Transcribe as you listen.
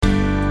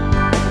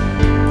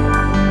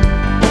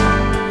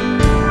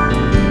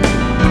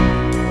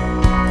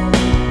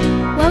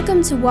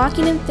Welcome to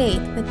Walking in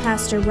Faith with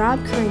Pastor Rob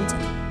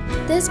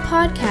Currington. This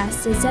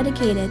podcast is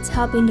dedicated to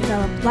helping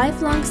develop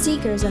lifelong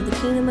seekers of the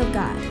kingdom of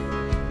God.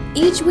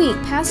 Each week,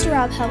 Pastor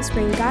Rob helps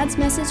bring God's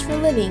message for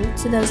living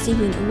to those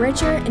seeking a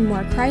richer and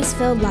more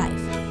Christ-filled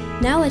life.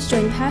 Now let's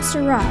join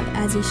Pastor Rob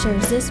as he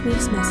shares this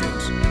week's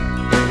message.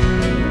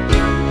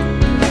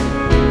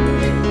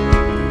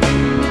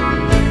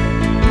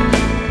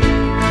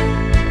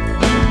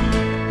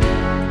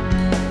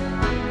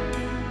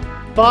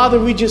 Father,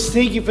 we just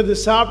thank you for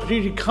this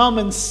opportunity to come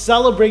and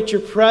celebrate your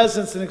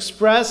presence and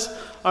express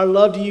our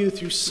love to you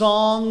through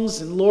songs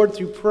and, Lord,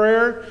 through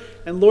prayer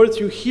and, Lord,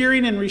 through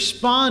hearing and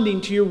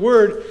responding to your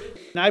word.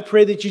 And I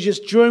pray that you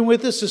just join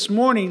with us this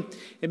morning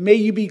and may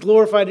you be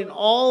glorified in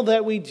all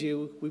that we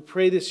do. We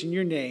pray this in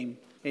your name.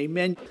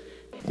 Amen.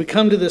 We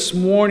come to this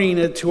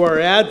morning to our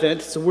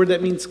Advent. It's a word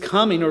that means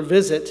coming or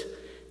visit.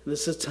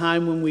 This is a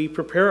time when we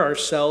prepare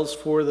ourselves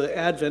for the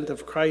Advent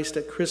of Christ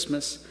at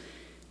Christmas.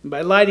 And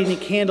by lighting a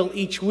candle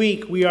each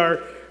week, we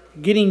are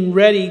getting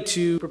ready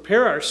to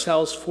prepare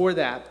ourselves for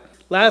that.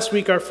 Last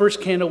week, our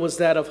first candle was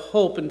that of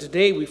hope, and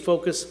today we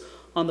focus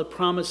on the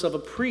promise of a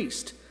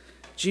priest,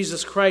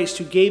 Jesus Christ,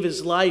 who gave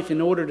his life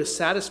in order to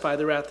satisfy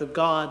the wrath of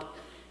God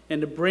and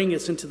to bring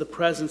us into the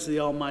presence of the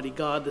Almighty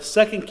God. The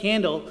second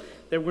candle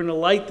that we're going to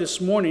light this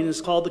morning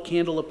is called the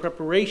candle of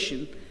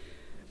preparation,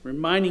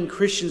 reminding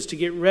Christians to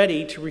get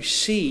ready to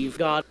receive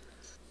God.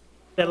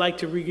 I'd like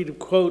to read a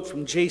quote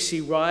from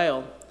J.C.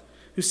 Ryle,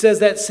 who says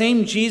that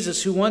same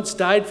Jesus who once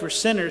died for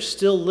sinners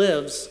still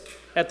lives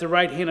at the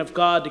right hand of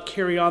God to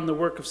carry on the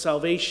work of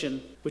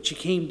salvation, which he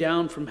came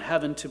down from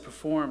heaven to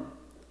perform.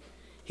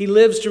 He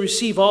lives to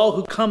receive all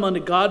who come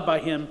unto God by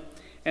him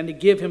and to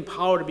give him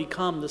power to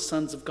become the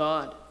sons of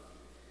God.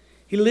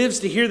 He lives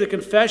to hear the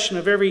confession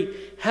of every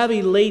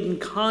heavy-laden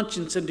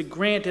conscience and to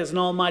grant as an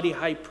almighty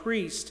high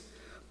priest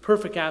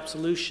perfect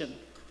absolution,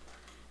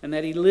 and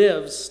that he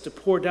lives to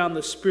pour down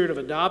the spirit of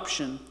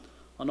adoption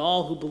on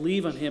all who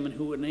believe on him and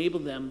who enable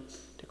them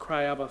to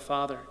cry, Abba,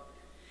 Father.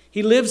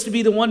 He lives to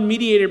be the one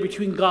mediator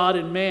between God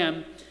and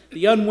man,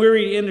 the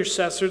unwearied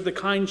intercessor, the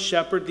kind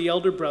shepherd, the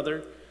elder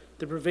brother,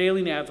 the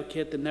prevailing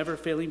advocate, the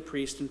never-failing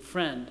priest and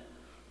friend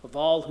of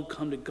all who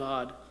come to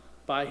God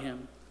by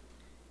him.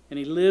 And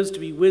he lives to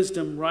be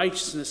wisdom,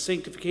 righteousness,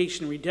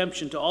 sanctification, and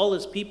redemption to all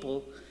his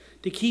people,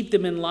 to keep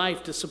them in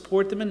life, to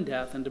support them in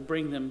death, and to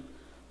bring them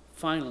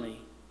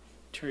finally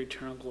to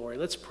eternal glory.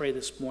 Let's pray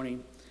this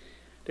morning.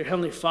 Dear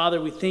Heavenly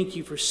Father, we thank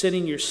you for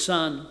sending your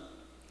Son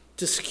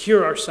to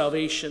secure our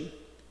salvation.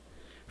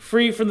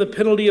 Free from the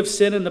penalty of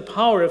sin and the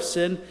power of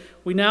sin,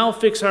 we now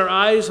fix our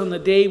eyes on the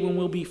day when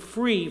we'll be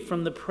free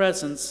from the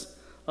presence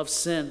of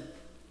sin.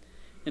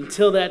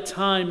 Until that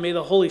time, may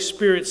the Holy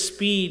Spirit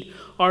speed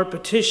our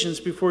petitions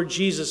before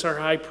Jesus, our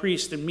high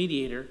priest and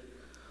mediator,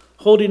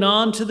 holding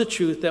on to the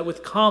truth that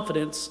with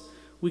confidence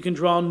we can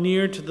draw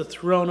near to the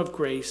throne of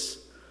grace,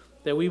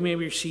 that we may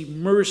receive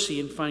mercy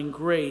and find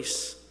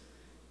grace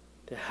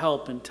to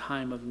help in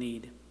time of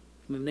need.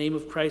 In the name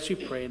of Christ we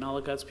pray, and all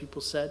of God's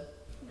people said,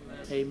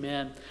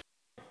 Amen.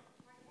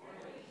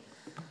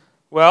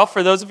 Well,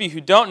 for those of you who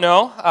don't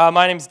know,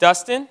 my name's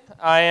Dustin.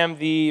 I am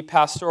the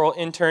pastoral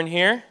intern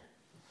here.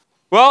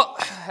 Well,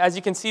 as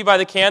you can see by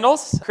the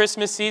candles,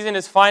 Christmas season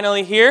is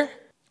finally here.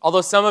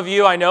 Although some of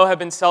you I know have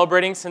been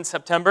celebrating since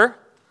September,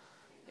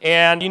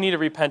 and you need to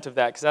repent of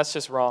that because that's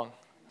just wrong.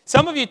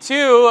 Some of you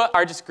too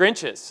are just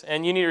Grinches,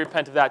 and you need to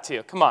repent of that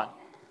too. Come on.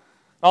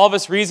 All of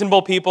us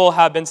reasonable people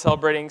have been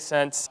celebrating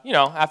since,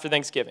 after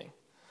Thanksgiving.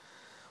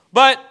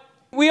 But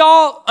we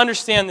all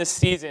understand this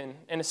season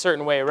in a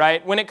certain way,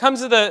 right? When it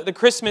comes to the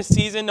Christmas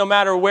season, no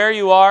matter where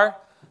you are,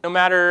 no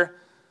matter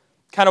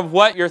kind of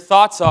what your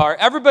thoughts are,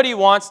 everybody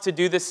wants to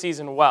do this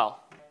season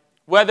well.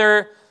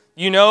 Whether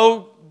you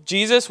know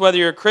Jesus, whether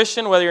you're a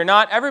Christian, whether you're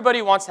not,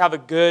 everybody wants to have a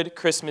good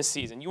Christmas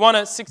season. You want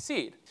to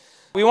succeed.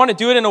 We want to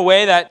do it in a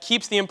way that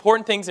keeps the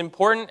important things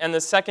important and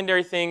the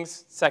secondary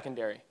things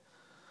secondary.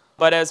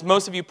 But as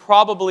most of you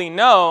probably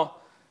know,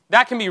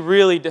 that can be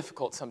really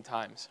difficult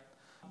sometimes.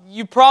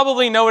 You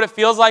probably know what it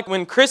feels like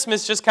when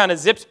Christmas just kind of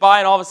zips by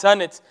and all of a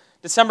sudden it's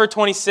December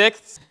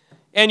 26th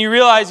and you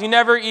realize you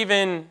never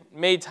even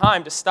made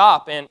time to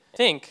stop and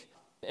think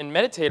and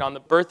meditate on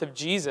the birth of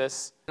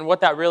Jesus and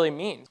what that really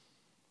means.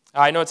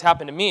 I know it's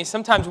happened to me.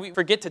 Sometimes we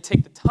forget to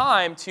take the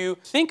time to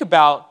think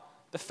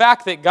about the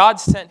fact that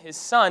God sent his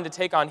Son to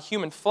take on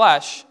human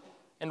flesh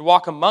and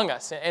walk among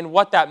us and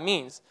what that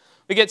means.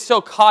 We get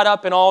so caught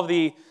up in all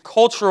the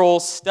cultural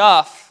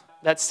stuff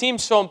that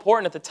seems so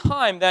important at the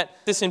time that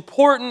this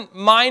important,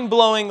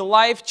 mind-blowing,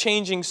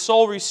 life-changing,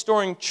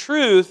 soul-restoring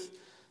truth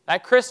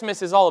that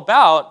Christmas is all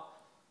about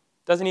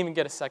doesn't even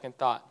get a second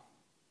thought.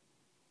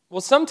 Well,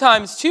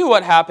 sometimes, too,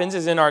 what happens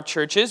is in our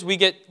churches, we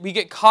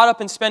get caught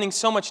up in spending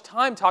so much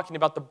time talking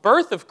about the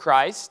birth of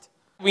Christ.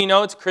 We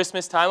know it's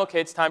Christmas time. Okay,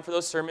 it's time for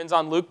those sermons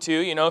on Luke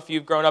 2. If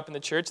you've grown up in the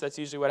church, that's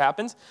usually what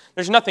happens.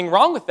 There's nothing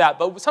wrong with that,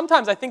 but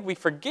sometimes I think we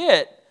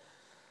forget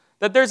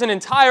that there's an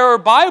entire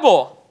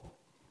Bible,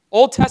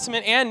 Old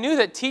Testament and New,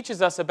 that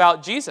teaches us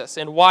about Jesus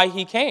and why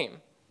he came.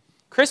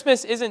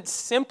 Christmas isn't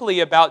simply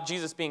about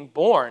Jesus being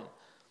born.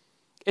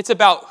 It's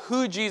about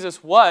who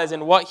Jesus was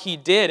and what he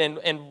did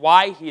and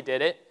why he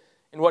did it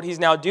and what he's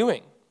now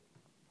doing.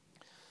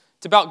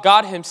 It's about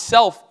God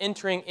himself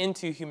entering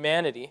into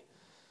humanity.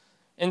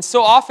 And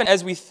so often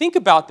as we think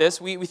about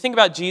this, we think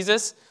about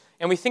Jesus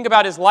and we think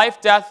about his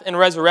life, death, and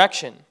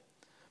resurrection.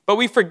 But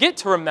we forget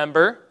to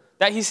remember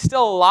that he's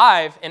still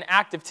alive and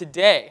active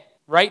today,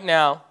 right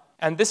now.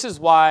 And this is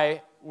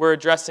why we're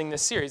addressing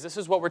this series. This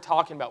is what we're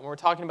talking about when we're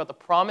talking about the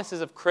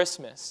promises of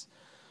Christmas.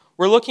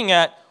 We're looking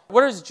at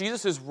what is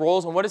Jesus'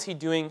 roles and what is he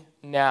doing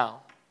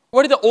now?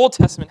 What did the Old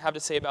Testament have to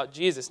say about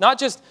Jesus? Not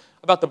just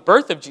about the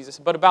birth of Jesus,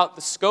 but about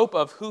the scope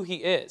of who he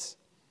is.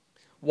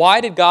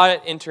 Why did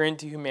God enter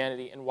into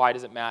humanity and why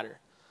does it matter?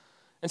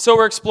 And so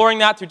we're exploring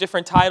that through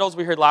different titles.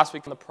 We heard last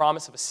week on the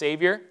promise of a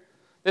Savior.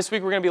 This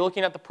week we're going to be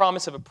looking at the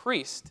promise of a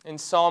priest in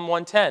Psalm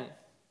 110.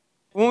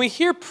 When we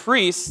hear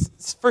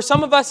priests, for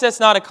some of us that's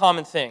not a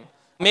common thing.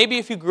 Maybe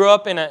if you grew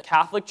up in a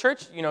Catholic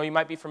church, you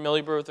might be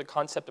familiar with the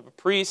concept of a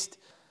priest.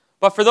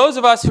 But for those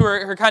of us who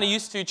are kind of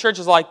used to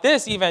churches like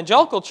this,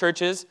 evangelical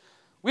churches,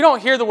 we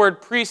don't hear the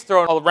word priest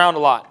thrown around a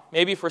lot.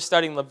 Maybe if we're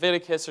studying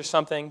Leviticus or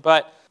something,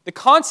 but the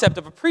concept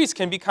of a priest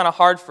can be kind of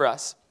hard for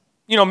us.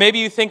 Maybe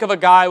you think of a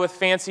guy with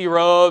fancy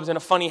robes and a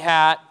funny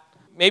hat.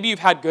 Maybe you've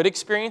had good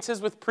experiences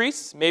with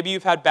priests. Maybe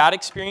you've had bad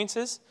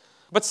experiences.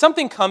 But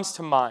something comes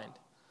to mind.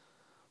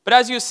 But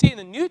as you see in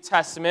the New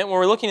Testament, when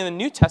we're looking in the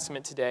New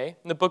Testament today,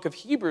 in the book of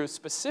Hebrews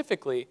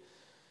specifically,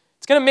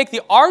 it's going to make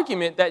the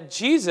argument that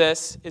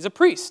Jesus is a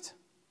priest.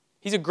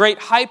 He's a great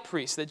high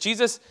priest, that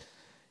Jesus'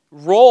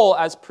 role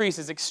as priest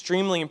is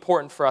extremely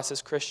important for us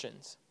as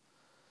Christians.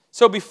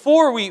 So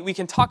before we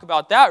can talk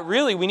about that,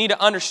 really, we need to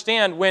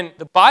understand when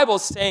the Bible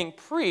is saying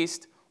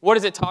priest, what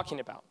is it talking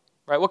about?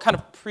 Right? What kind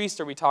of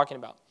priest are we talking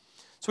about?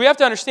 So we have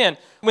to understand,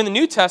 when the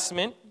New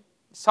Testament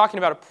is talking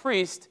about a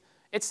priest,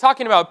 it's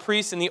talking about a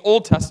priest in the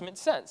Old Testament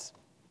sense.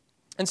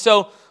 And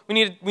so we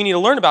need to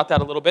learn about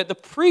that a little bit. The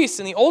priests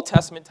in the Old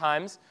Testament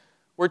times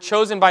were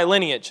chosen by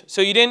lineage.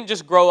 So you didn't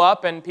just grow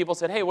up and people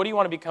said, hey, what do you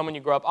want to become when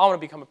you grow up? I want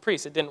to become a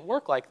priest. It didn't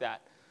work like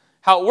that.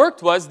 How it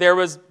worked was there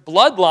was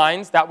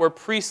bloodlines that were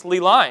priestly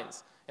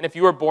lines. And if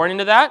you were born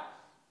into that,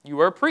 you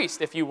were a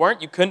priest. If you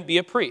weren't, you couldn't be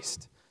a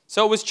priest.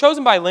 So it was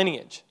chosen by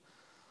lineage.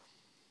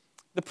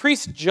 The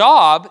priest's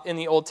job in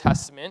the Old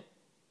Testament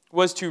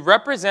was to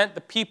represent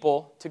the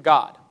people to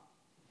God.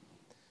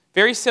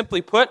 Very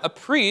simply put, a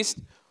priest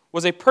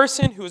was a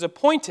person who was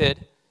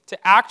appointed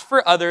to act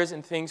for others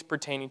in things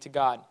pertaining to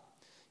God.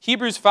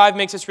 Hebrews 5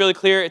 makes this really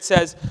clear. It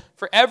says,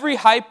 "For every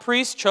high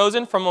priest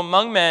chosen from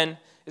among men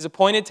is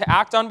appointed to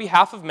act on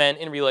behalf of men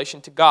in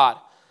relation to God,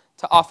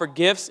 to offer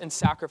gifts and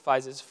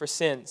sacrifices for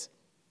sins."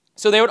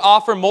 So they would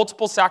offer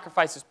multiple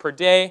sacrifices per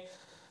day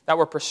that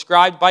were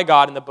prescribed by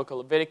God in the book of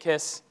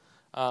Leviticus.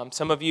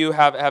 Some of you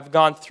have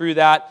gone through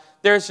that.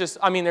 There's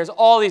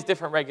all these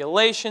different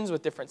regulations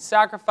with different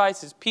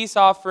sacrifices, peace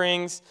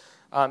offerings,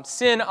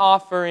 sin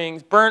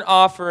offerings, burnt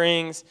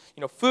offerings,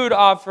 food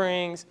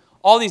offerings,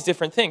 all these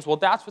different things. Well,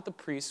 that's what the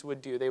priests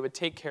would do. They would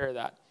take care of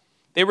that.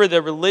 They were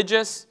the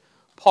religious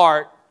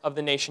part of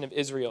the nation of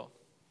Israel.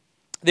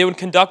 They would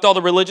conduct all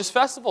the religious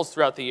festivals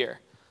throughout the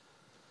year.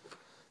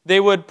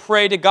 They would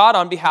pray to God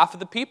on behalf of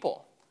the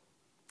people.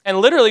 And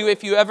literally,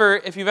 if you've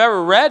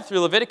ever read through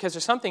Leviticus or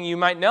something, you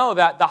might know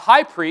that the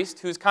high priest,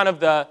 who's kind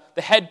of the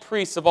head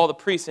priest of all the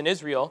priests in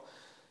Israel,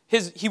 he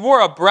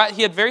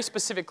had very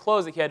specific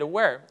clothes that he had to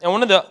wear. And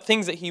one of the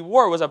things that he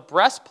wore was a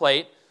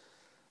breastplate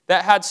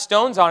that had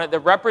stones on it that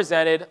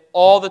represented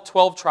all the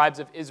 12 tribes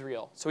of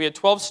Israel. So he had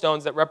 12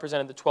 stones that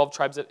represented the 12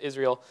 tribes of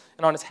Israel.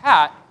 And on his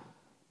hat,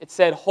 it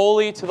said,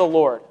 "Holy to the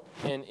Lord,"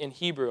 in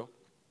Hebrew,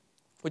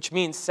 which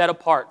means set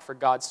apart for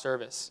God's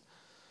service.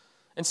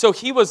 And so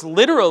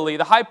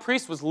the high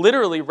priest was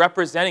literally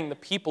representing the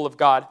people of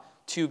God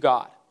to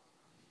God,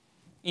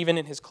 even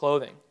in his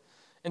clothing.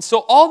 And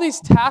so all these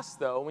tasks,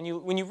 though, when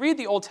you read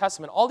the Old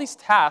Testament, all these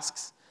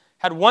tasks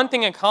had one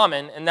thing in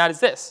common, and that is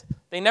this: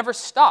 they never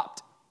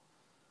stopped.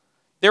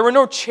 There were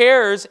no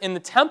chairs in the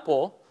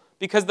temple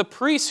because the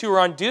priests who were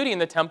on duty in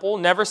the temple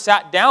never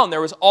sat down. There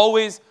was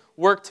always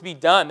work to be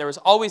done. There was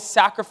always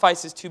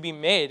sacrifices to be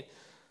made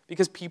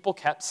because people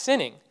kept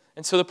sinning.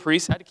 And so the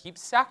priests had to keep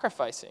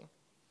sacrificing.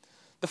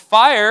 The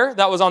fire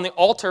that was on the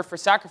altar for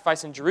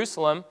sacrifice in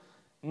Jerusalem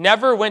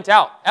never went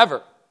out,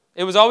 ever.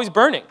 It was always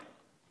burning.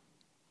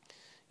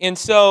 And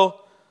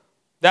so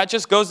that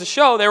just goes to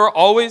show they were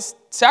always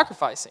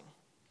sacrificing.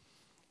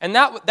 And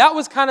that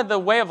was kind of the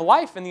way of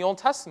life in the Old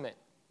Testament.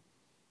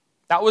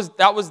 That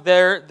was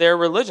their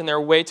religion,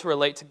 their way to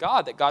relate to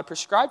God that God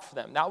prescribed for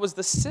them. That was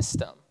the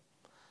system.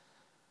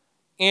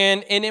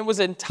 And it was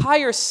an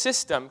entire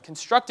system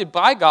constructed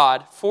by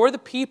God for the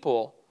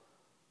people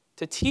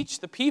to teach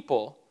the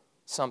people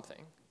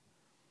something.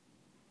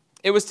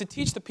 It was to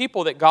teach the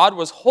people that God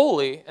was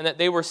holy and that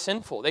they were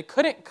sinful. They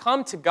couldn't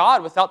come to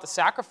God without the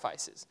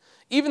sacrifices.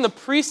 Even the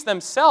priests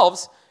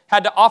themselves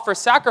had to offer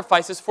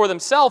sacrifices for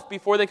themselves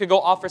before they could go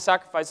offer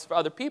sacrifices for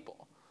other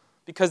people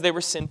because they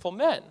were sinful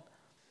men.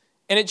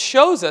 And it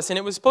shows us, and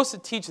it was supposed to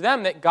teach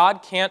them that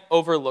God can't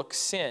overlook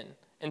sin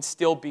and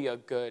still be a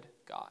good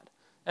God.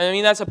 I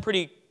mean, that's a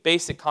pretty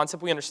basic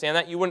concept. We understand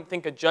that. You wouldn't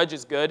think a judge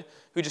is good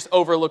who just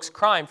overlooks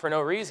crime for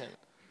no reason.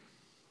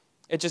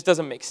 It just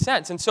doesn't make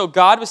sense. And so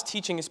God was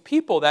teaching his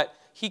people that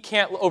he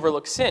can't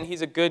overlook sin.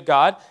 He's a good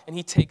God, and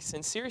he takes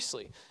sin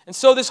seriously. And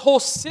so this whole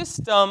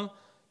system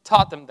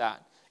taught them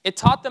that. It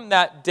taught them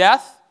that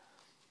death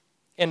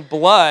and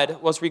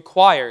blood was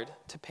required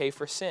to pay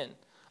for sin.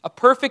 A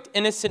perfect,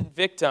 innocent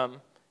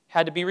victim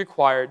had to be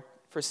required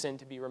for sin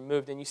to be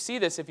removed. And you see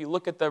this if you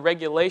look at the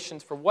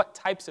regulations for what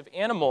types of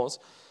animals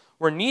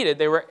were needed.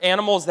 They were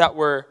animals that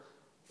were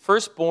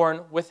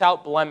firstborn,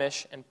 without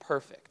blemish, and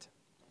perfect.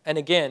 And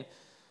again,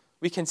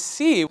 we can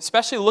see,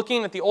 especially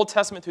looking at the Old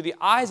Testament through the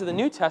eyes of the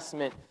New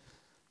Testament,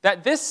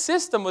 that this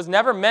system was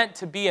never meant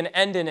to be an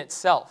end in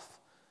itself.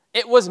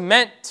 It was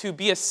meant to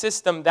be a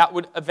system that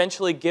would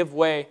eventually give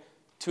way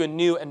to a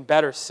new and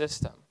better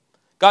system.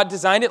 God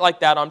designed it like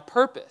that on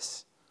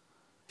purpose.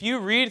 If you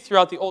read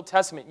throughout the Old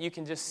Testament, you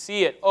can just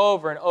see it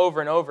over and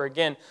over and over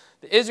again.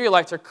 The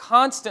Israelites are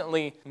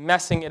constantly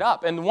messing it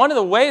up. And one of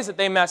the ways that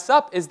they mess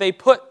up is they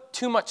put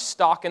too much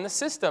stock in the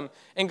system.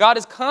 And God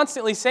is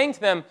constantly saying to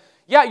them,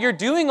 yeah, you're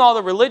doing all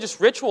the religious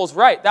rituals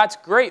right. That's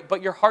great,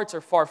 but your hearts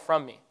are far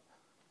from me.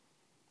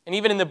 And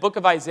even in the book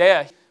of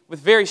Isaiah, with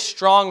very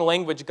strong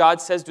language,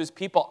 God says to his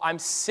people, I'm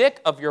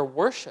sick of your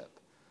worship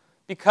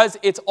because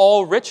it's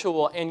all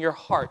ritual and your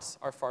hearts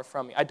are far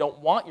from me. I don't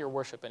want your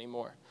worship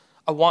anymore.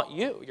 I want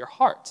you, your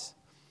hearts.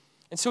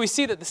 And so we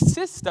see that the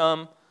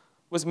system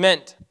was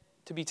meant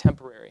to be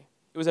temporary.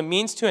 It was a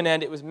means to an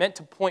end. It was meant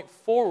to point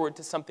forward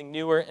to something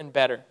newer and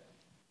better.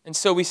 And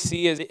so we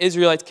see as the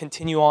Israelites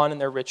continue on in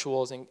their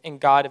rituals, and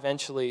God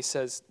eventually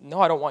says,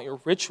 no, I don't want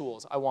your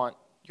rituals. I want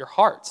your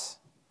hearts.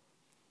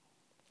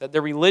 That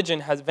their religion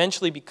has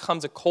eventually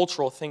becomes a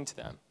cultural thing to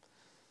them.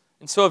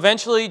 And so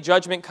eventually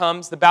judgment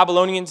comes. The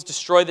Babylonians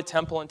destroy the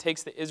temple and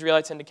takes the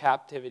Israelites into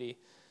captivity.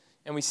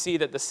 And we see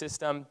that the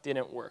system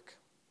didn't work.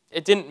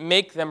 It didn't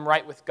make them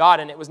right with God,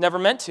 and it was never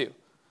meant to.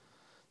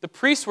 The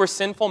priests were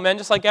sinful men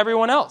just like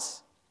everyone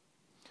else.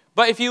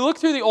 But if you look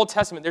through the Old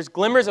Testament, there's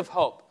glimmers of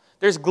hope.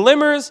 There's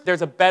glimmers,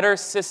 there's a better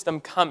system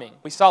coming.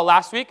 We saw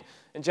last week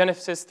in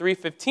Genesis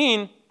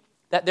 3:15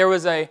 that there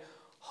was a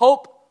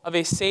hope of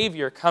a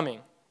Savior coming,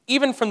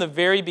 even from the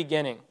very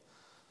beginning.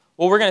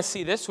 Well, we're going to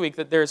see this week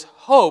that there's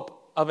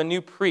hope of a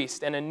new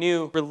priest and a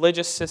new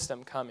religious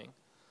system coming.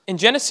 In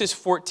Genesis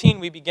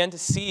 14, we begin to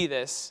see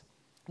this.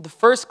 The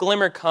first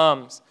glimmer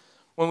comes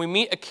when we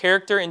meet a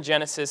character in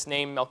Genesis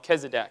named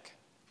Melchizedek.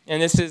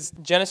 And this is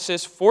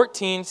Genesis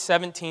 14,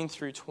 17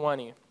 through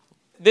 20.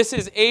 This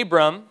is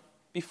Abram,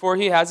 before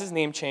he has his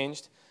name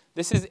changed.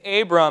 This is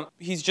Abram.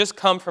 He's just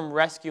come from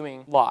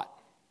rescuing Lot.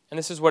 And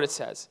this is what it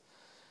says.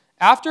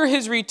 After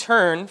his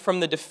return from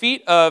the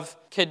defeat of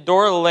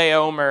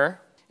Kedorlaomer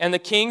and the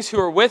kings who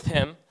were with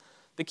him,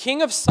 the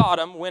king of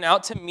Sodom went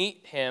out to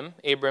meet him,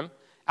 Abram,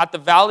 at the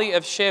valley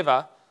of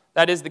Sheva,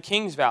 that is the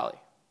king's valley.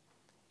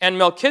 And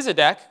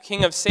Melchizedek,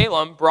 king of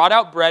Salem, brought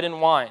out bread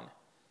and wine.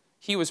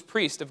 He was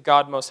priest of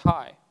God Most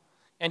High.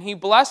 And he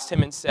blessed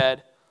him and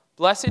said,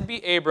 Blessed be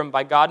Abram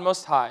by God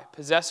Most High,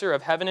 possessor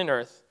of heaven and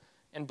earth,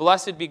 and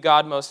blessed be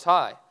God Most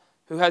High,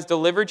 who has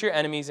delivered your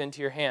enemies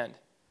into your hand.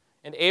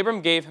 And Abram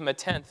gave him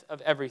 1/10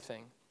 of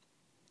everything.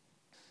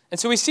 And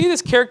so we see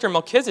this character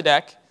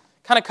Melchizedek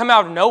kind of come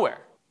out of nowhere.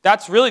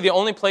 That's really the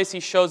only place he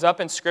shows up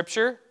in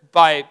Scripture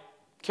by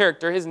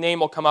character. His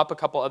name will come up a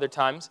couple other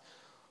times.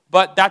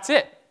 But that's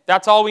it.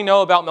 That's all we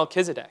know about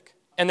Melchizedek.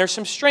 And there's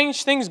some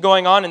strange things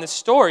going on in this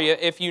story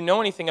if you know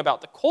anything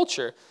about the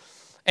culture.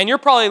 And you're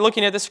probably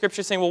looking at this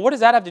scripture saying, well, what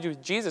does that have to do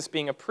with Jesus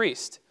being a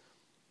priest?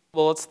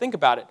 Well, let's think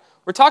about it.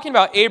 We're talking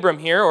about Abram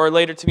here, or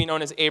later to be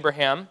known as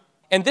Abraham.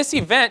 And this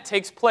event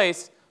takes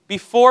place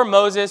before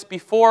Moses,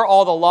 before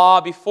all the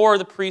law, before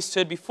the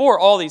priesthood, before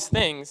all these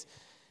things.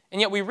 And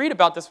yet we read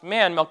about this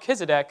man,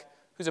 Melchizedek,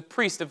 who's a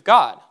priest of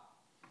God.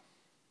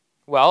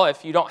 Well,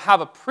 if you don't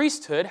have a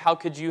priesthood, how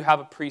could you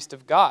have a priest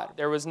of God?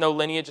 There was no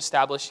lineage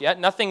established yet.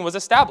 Nothing was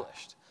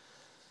established.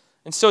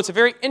 And so it's a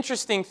very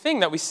interesting thing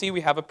that we see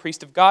we have a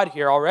priest of God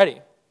here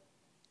already.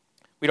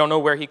 We don't know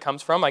where he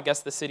comes from, I guess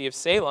the city of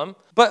Salem.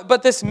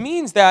 But this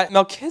means that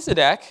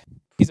Melchizedek,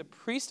 he's a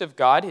priest of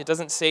God. It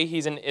doesn't say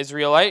he's an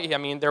Israelite. I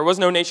mean, there was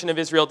no nation of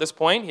Israel at this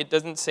point. It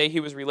doesn't say he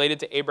was related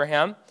to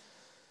Abraham.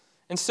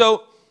 And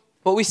so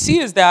what we see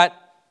is that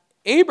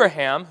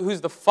Abraham, who's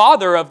the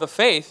father of the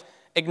faith,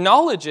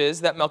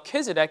 acknowledges that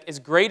Melchizedek is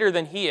greater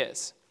than he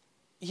is.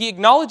 He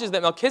acknowledges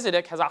that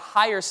Melchizedek has a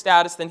higher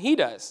status than he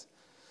does.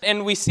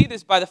 And we see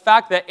this by the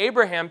fact that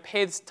Abraham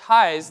pays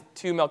tithes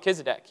to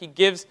Melchizedek. He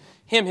gives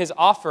him his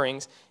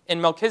offerings, and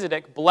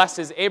Melchizedek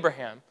blesses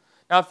Abraham.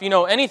 Now, if you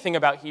know anything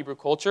about Hebrew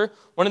culture,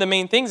 one of the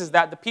main things is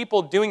that the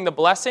people doing the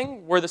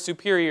blessing were the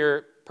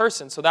superior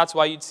person. So that's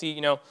why you'd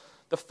see,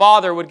 the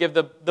father would give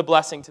the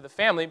blessing to the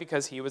family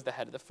because he was the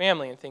head of the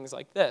family and things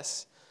like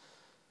this.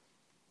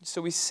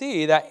 So we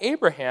see that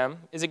Abraham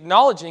is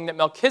acknowledging that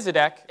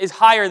Melchizedek is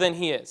higher than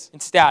he is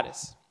in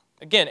status.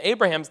 Again,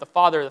 Abraham's the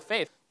father of the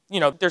faith.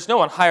 There's no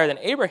one higher than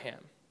Abraham.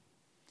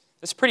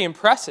 That's pretty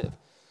impressive.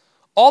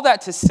 All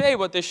that to say,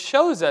 what this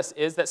shows us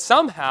is that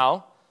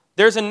somehow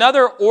There's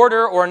another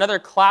order or another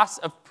class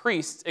of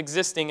priests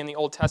existing in the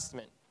Old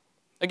Testament.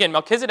 Again,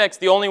 Melchizedek's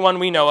the only one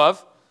we know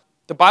of.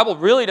 The Bible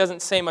really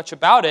doesn't say much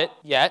about it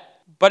yet,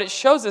 but it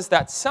shows us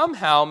that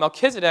somehow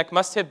Melchizedek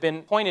must have been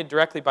appointed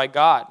directly by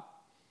God,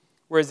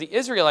 whereas the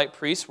Israelite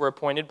priests were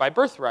appointed by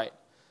birthright.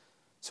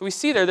 So we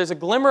see there's a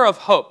glimmer of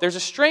hope. There's a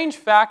strange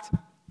fact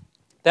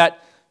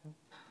that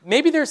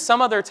maybe there's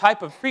some other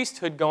type of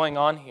priesthood going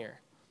on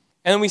here.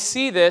 And we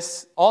see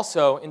this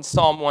also in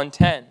Psalm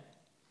 110.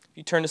 If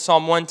you turn to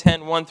Psalm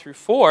 110, 1 through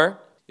 4,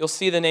 you'll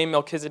see the name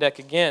Melchizedek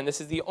again. This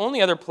is the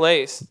only other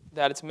place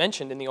that it's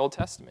mentioned in the Old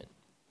Testament.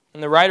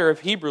 And the writer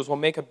of Hebrews will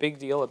make a big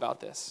deal about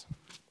this.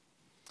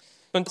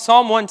 In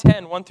Psalm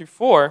 110, 1 through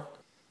 4,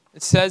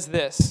 it says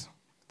this,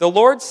 "The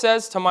Lord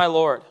says to my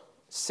Lord,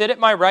 sit at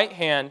my right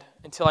hand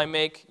until I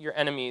make your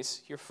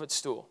enemies your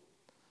footstool.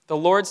 The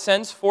Lord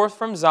sends forth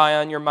from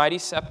Zion your mighty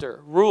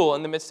scepter. Rule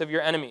in the midst of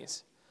your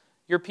enemies.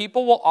 Your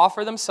people will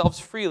offer themselves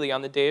freely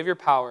on the day of your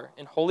power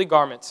in holy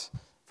garments.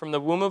 From the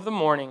womb of the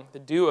morning, the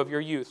dew of your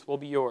youth will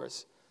be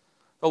yours.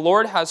 The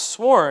Lord has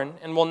sworn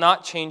and will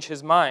not change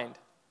his mind.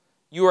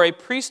 You are a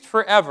priest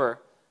forever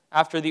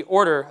after the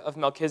order of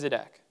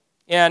Melchizedek."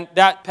 And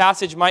that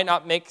passage might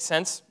not make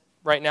sense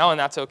right now, and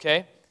that's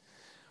okay.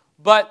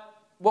 But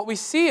what we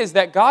see is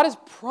that God is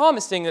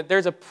promising that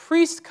there's a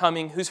priest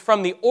coming who's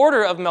from the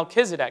order of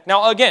Melchizedek.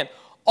 Now, again,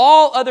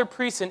 all other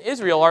priests in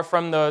Israel are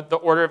from the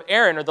order of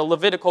Aaron or the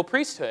Levitical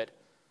priesthood.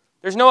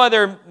 There's no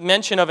other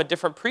mention of a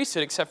different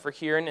priesthood except for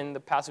here and in the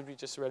passage we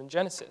just read in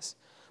Genesis.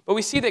 But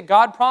we see that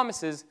God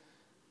promises, and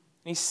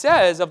he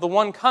says of the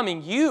one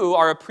coming, you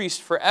are a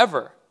priest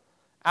forever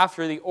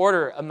after the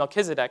order of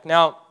Melchizedek.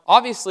 Now,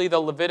 obviously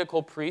the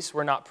Levitical priests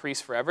were not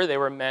priests forever. They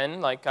were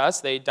men like us.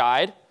 They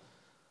died.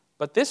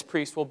 But this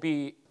priest will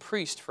be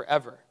priest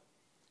forever,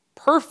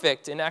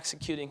 perfect in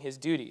executing his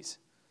duties.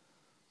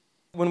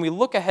 When we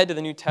look ahead to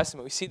the New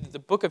Testament, we see that the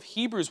book of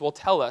Hebrews will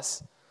tell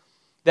us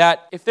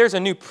that if there's a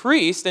new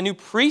priest, a new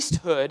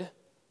priesthood,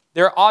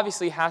 there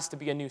obviously has to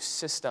be a new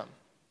system.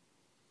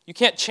 You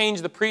can't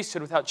change the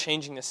priesthood without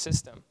changing the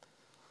system.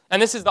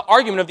 And this is the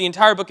argument of the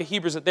entire book of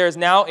Hebrews, that there is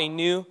now a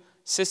new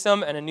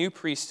system and a new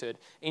priesthood,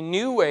 a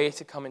new way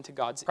to come into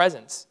God's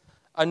presence,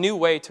 a new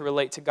way to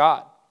relate to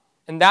God.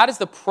 And that is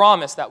the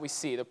promise that we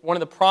see, one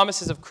of the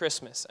promises of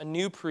Christmas, a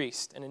new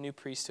priest and a new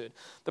priesthood.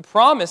 The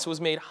promise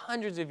was made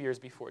hundreds of years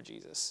before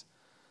Jesus,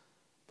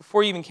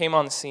 before he even came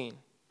on the scene.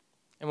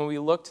 And when we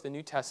look to the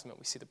New Testament,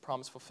 we see the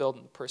promise fulfilled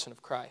in the person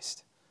of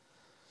Christ.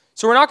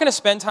 So we're not going to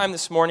spend time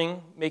this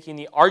morning making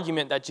the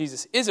argument that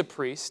Jesus is a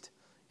priest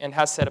and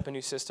has set up a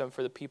new system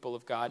for the people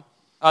of God.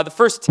 The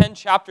first 10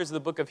 chapters of the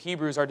book of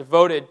Hebrews are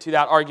devoted to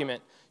that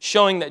argument,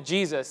 showing that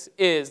Jesus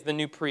is the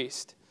new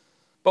priest.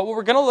 But what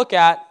we're going to look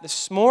at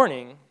this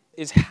morning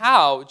is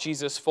how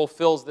Jesus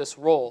fulfills this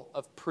role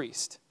of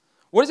priest.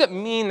 What does it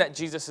mean that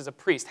Jesus is a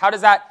priest? How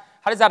does that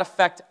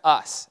affect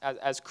us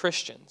as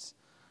Christians?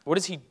 What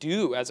does he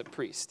do as a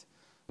priest?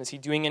 Is he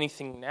doing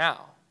anything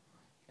now?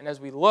 And as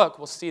we look,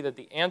 we'll see that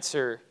the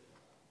answer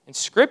in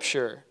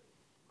Scripture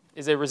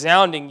is a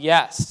resounding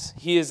yes.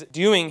 He is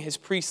doing his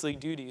priestly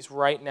duties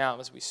right now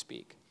as we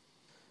speak.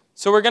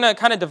 So we're going to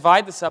kind of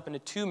divide this up into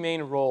two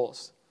main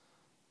roles.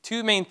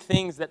 Two main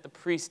things that the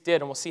priest did,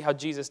 and we'll see how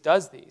Jesus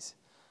does these.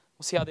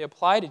 We'll see how they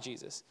apply to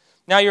Jesus.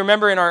 Now, you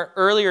remember in our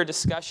earlier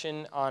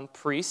discussion on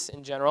priests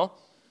in general,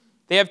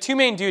 they have two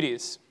main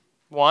duties.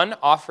 One,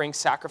 offering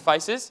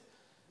sacrifices,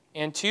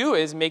 and two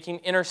is making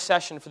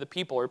intercession for the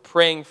people or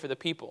praying for the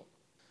people.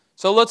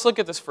 So let's look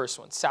at this first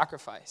one,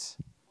 sacrifice.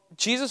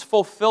 Jesus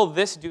fulfilled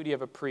this duty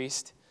of a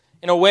priest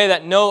in a way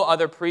that no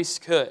other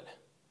priest could.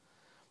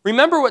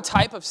 Remember what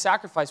type of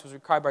sacrifice was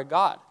required by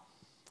God.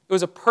 It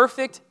was a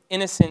perfect,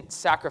 innocent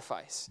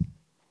sacrifice.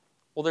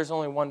 Well, there's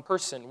only one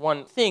person,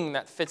 one thing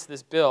that fits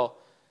this bill,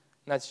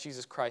 and that's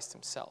Jesus Christ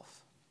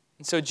himself.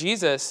 And so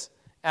Jesus,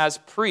 as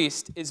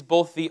priest, is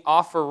both the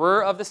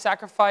offerer of the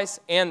sacrifice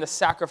and the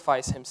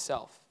sacrifice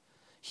himself.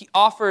 He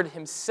offered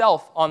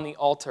himself on the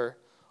altar,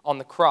 on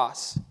the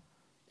cross.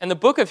 And the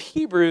book of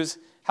Hebrews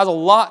has a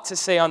lot to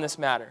say on this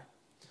matter.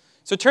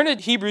 So turn to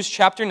Hebrews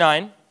chapter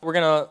 9. We're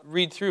going to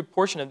read through a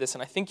portion of this,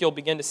 and I think you'll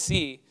begin to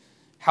see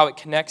how it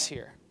connects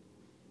here.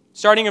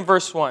 Starting in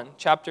verse 1,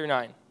 chapter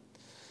 9.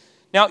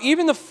 Now,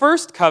 even the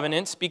first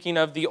covenant, speaking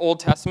of the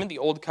Old Testament, the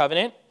Old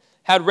Covenant,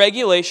 had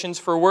regulations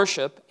for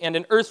worship and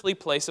an earthly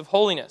place of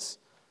holiness.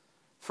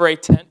 For a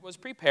tent was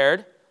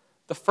prepared,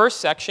 the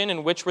first section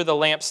in which were the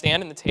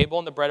lampstand and the table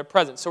and the bread of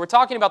presence. So we're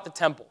talking about the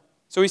temple.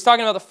 So he's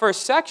talking about the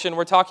first section.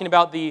 We're talking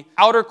about the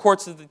outer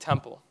courts of the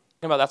temple.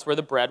 That's where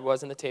the bread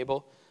was and the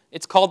table.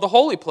 It's called the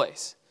holy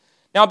place.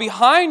 Now,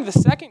 behind the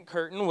second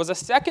curtain was a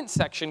second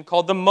section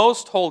called the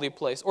most holy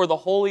place, or the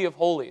Holy of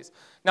Holies.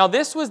 Now,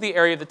 this was the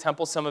area of the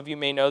temple, some of you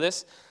may know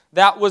this,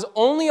 that was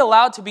only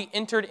allowed to be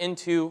entered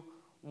into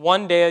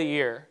one day a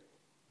year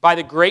by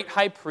the great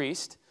high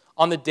priest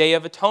on the Day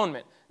of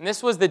Atonement. And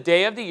this was the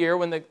day of the year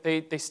when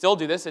they still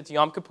do this, it's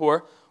Yom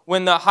Kippur,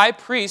 when the high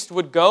priest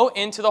would go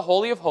into the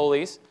Holy of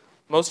Holies,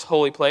 most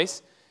holy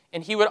place,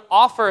 and he would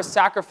offer a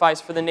sacrifice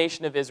for the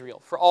nation of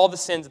Israel, for all the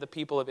sins of the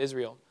people of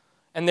Israel.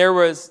 And there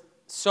was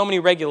so many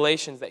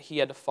regulations that he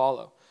had to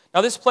follow.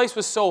 Now, this place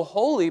was so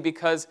holy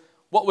because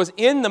what was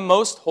in the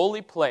most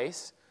holy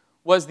place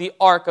was the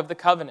Ark of the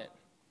Covenant.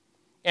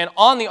 And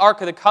on the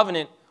Ark of the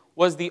Covenant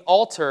was the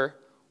altar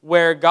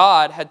where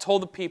God had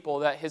told the people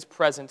that his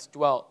presence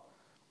dwelt.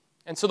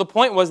 And so the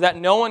point was that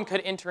no one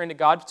could enter into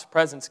God's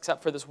presence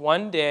except for this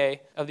one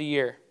day of the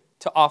year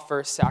to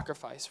offer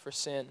sacrifice for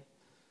sin.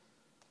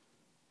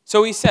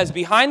 So he says,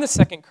 behind the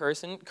second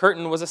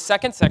curtain was a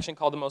second section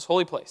called the Most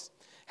Holy Place,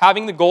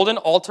 having the golden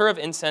altar of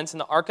incense and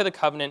the Ark of the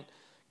Covenant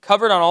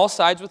covered on all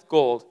sides with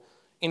gold,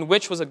 in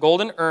which was a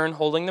golden urn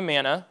holding the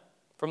manna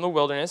from the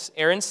wilderness,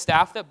 Aaron's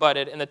staff that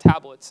budded, and the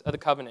tablets of the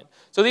covenant.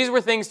 So these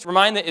were things to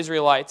remind the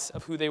Israelites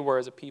of who they were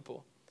as a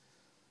people.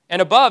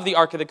 And above the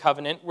Ark of the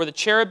Covenant were the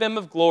cherubim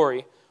of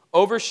glory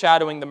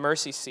overshadowing the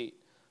mercy seat.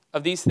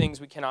 Of these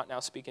things we cannot now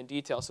speak in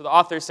detail. So the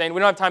author is saying, we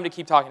don't have time to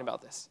keep talking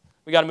about this.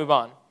 We got to move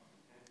on.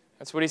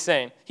 That's what he's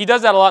saying. He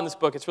does that a lot in this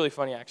book. It's really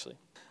funny, actually.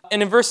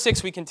 And in verse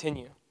 6, we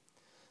continue.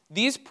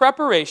 These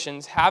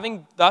preparations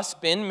having thus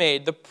been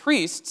made, the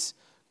priests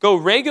go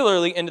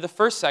regularly into the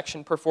first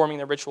section performing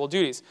their ritual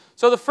duties.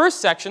 So the first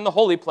section, the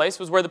holy place,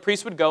 was where the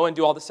priests would go and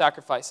do all the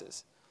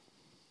sacrifices.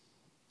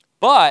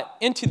 But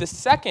into the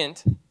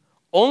second,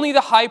 only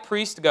the high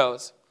priest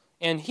goes,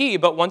 and he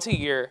but once a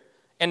year,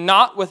 and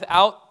not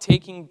without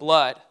taking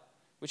blood,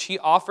 which he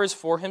offers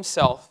for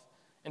himself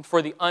and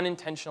for the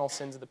unintentional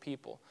sins of the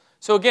people.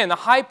 So again, the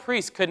high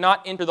priest could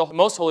not enter the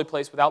most holy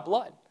place without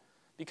blood,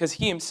 because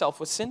he himself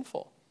was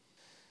sinful.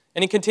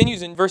 And he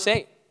continues in verse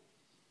 8.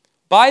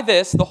 By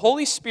this, the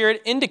Holy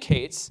Spirit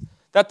indicates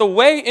that the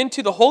way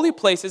into the holy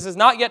places is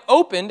not yet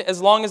opened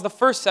as long as the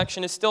first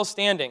section is still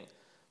standing,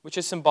 which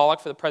is symbolic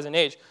for the present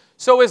age.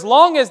 So as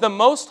long as the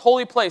most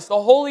holy place,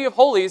 the Holy of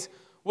Holies,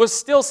 was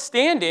still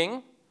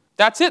standing,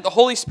 that's it. The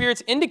Holy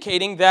Spirit's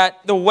indicating that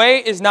the way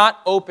is not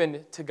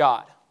opened to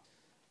God.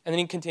 And then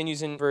he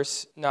continues in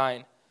verse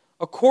 9.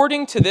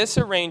 According to this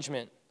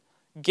arrangement,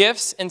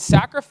 gifts and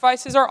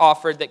sacrifices are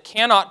offered that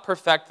cannot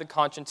perfect the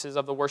consciences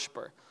of the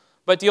worshiper,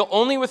 but deal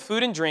only with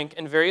food and drink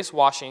and various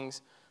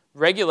washings,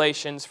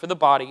 regulations for the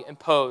body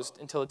imposed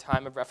until the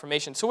time of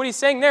Reformation. So what he's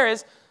saying there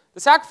is the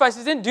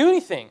sacrifices didn't do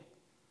anything.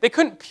 They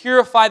couldn't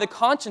purify the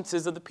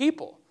consciences of the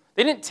people.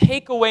 They didn't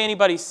take away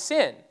anybody's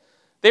sin.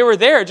 They were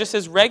there just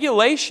as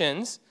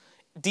regulations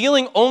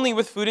dealing only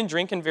with food and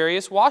drink and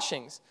various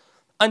washings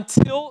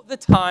until the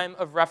time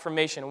of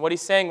Reformation. And what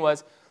he's saying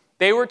was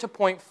they were to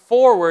point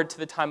forward to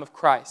the time of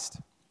Christ.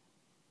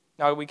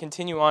 Now we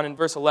continue on in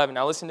verse 11.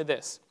 Now listen to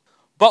this.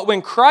 But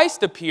when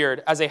Christ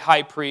appeared as a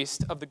high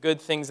priest of the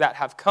good things that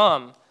have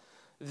come,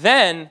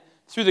 then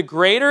through the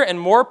greater and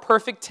more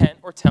perfect tent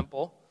or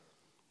temple,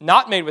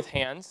 not made with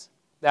hands,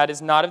 that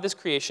is not of this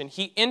creation,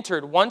 he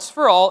entered once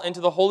for all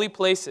into the holy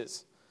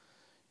places,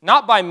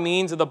 not by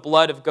means of the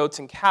blood of goats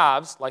and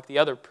calves, like the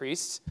other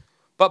priests,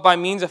 but by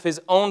means of his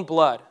own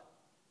blood,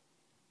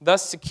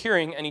 thus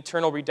securing an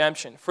eternal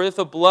redemption. For if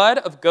the blood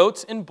of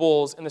goats and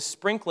bulls and the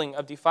sprinkling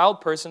of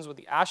defiled persons with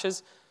the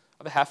ashes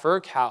of a heifer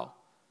or cow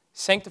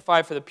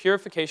sanctify for the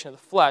purification of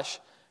the flesh,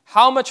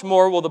 how much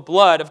more will the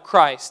blood of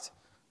Christ,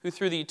 who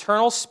through the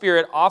eternal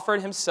Spirit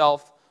offered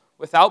himself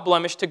without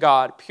blemish to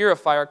God,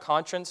 purify our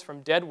conscience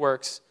from dead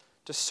works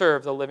to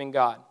serve the living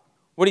God?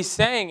 What he's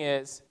saying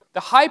is, the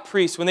high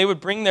priests, when they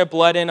would bring their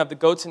blood in of the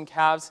goats and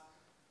calves,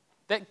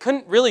 that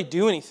couldn't really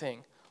do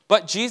anything.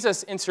 But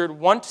Jesus entered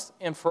once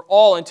and for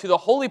all into the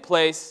holy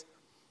place,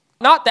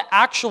 not the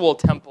actual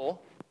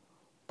temple,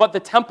 but the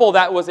temple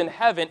that was in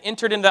heaven,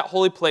 entered into that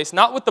holy place,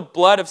 not with the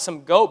blood of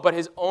some goat, but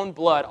his own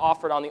blood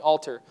offered on the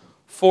altar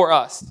for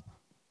us.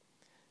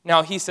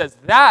 Now he says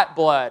that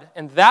blood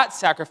and that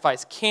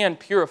sacrifice can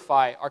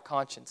purify our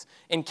conscience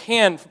and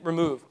can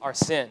remove our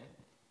sin.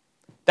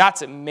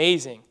 That's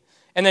amazing.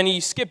 And then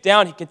you skip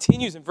down, he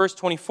continues in verse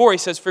 24, he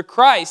says, for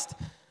Christ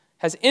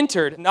has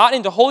entered not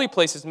into holy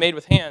places made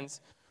with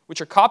hands, which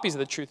are copies of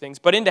the true things,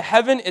 but into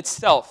heaven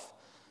itself,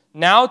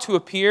 now to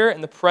appear in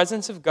the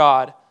presence of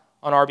God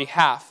on our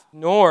behalf.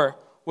 Nor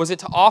was it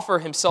to offer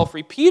himself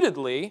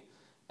repeatedly,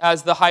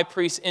 as the high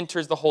priest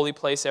enters the holy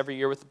place every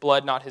year with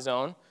blood not his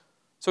own.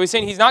 So he's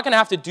saying he's not going to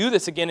have to do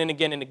this again and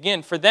again and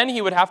again, for then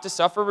he would have to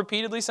suffer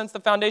repeatedly since the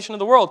foundation of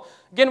the world.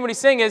 Again, what he's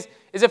saying is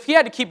if he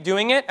had to keep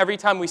doing it every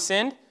time we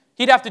sinned,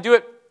 he'd have to do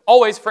it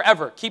always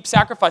forever, keep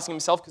sacrificing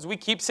himself because we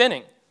keep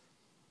sinning.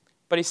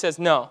 But he says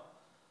no.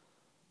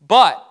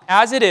 But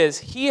as it is,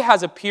 he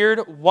has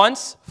appeared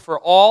once for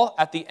all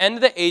at the end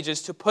of the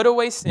ages to put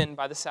away sin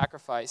by the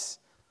sacrifice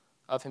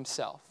of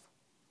himself.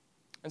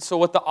 And so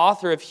what the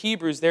author of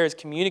Hebrews there is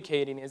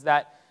communicating is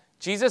that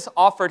Jesus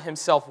offered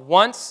himself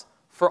once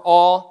for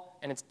all,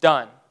 and it's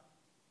done.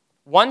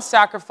 One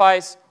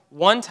sacrifice,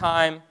 one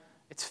time,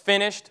 it's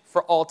finished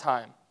for all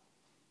time.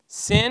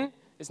 Sin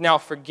is now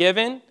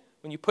forgiven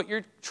when you put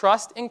your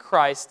trust in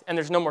Christ, and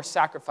there's no more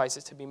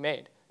sacrifices to be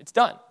made. It's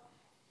done.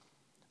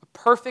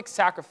 Perfect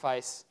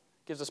sacrifice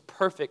gives us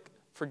perfect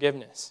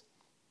forgiveness.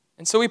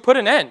 And so he put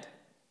an end.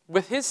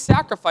 With his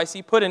sacrifice,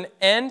 he put an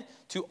end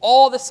to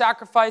all the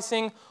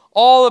sacrificing,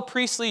 all the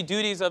priestly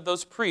duties of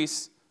those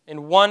priests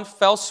in one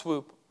fell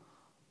swoop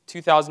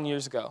 2,000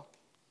 years ago.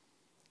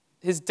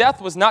 His death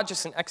was not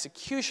just an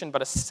execution,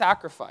 but a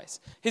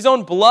sacrifice. His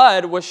own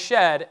blood was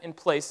shed in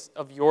place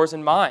of yours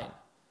and mine.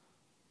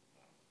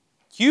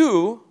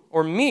 You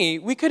or me,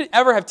 we couldn't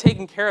ever have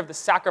taken care of the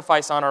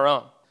sacrifice on our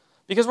own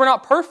because we're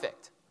not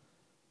perfect.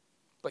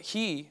 But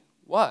he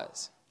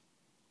was.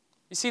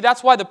 You see,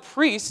 that's why the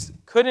priests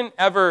couldn't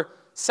ever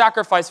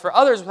sacrifice for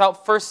others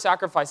without first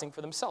sacrificing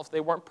for themselves. They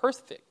weren't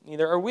perfect,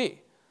 neither are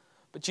we.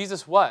 But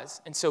Jesus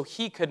was, and so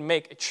he could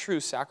make a true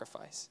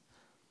sacrifice.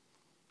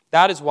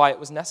 That is why it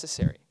was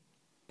necessary.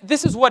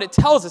 This is what it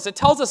tells us. It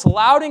tells us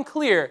loud and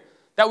clear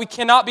that we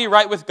cannot be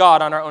right with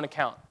God on our own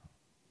account.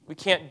 We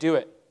can't do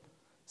it.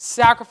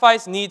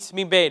 Sacrifice needs to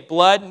be made.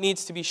 Blood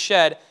needs to be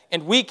shed.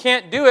 And we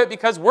can't do it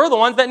because we're the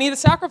ones that need the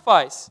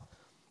sacrifice.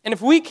 And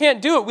if we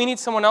can't do it, we need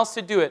someone else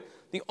to do it.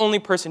 The only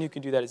person who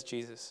can do that is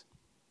Jesus.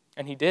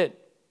 And he did.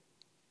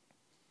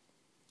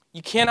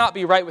 You cannot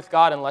be right with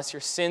God unless your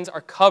sins are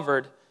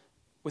covered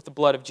with the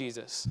blood of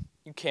Jesus.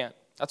 You can't.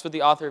 That's what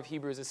the author of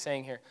Hebrews is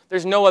saying here.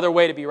 There's no other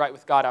way to be right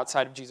with God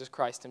outside of Jesus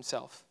Christ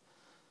himself.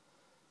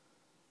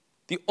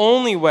 The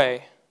only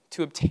way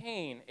to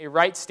obtain a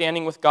right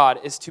standing with God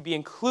is to be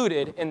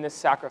included in this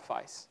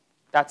sacrifice.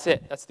 That's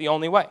it. That's the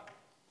only way.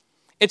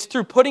 It's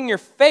through putting your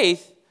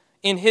faith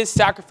in his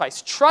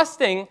sacrifice,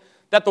 trusting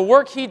that the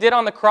work he did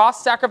on the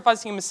cross,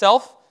 sacrificing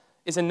himself,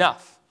 is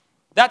enough.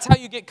 That's how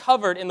you get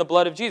covered in the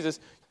blood of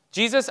Jesus.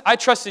 Jesus, I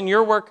trust in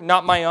your work,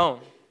 not my own.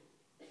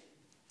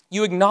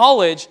 You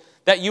acknowledge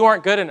that you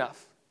aren't good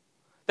enough.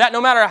 That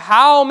no matter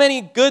how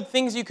many good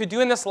things you could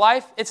do in this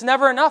life, it's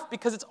never enough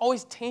because it's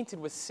always tainted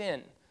with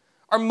sin.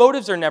 Our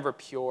motives are never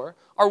pure.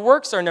 Our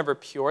works are never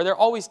pure. They're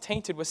always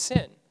tainted with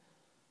sin.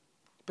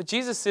 But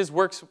Jesus'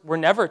 works were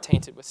never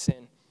tainted with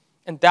sin.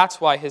 And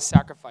that's why his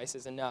sacrifice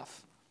is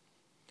enough.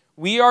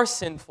 We are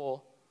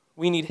sinful.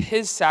 We need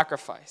his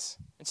sacrifice.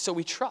 And so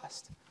we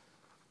trust.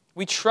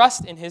 We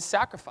trust in his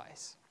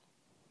sacrifice.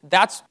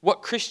 That's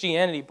what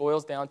Christianity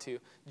boils down to.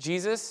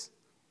 Jesus,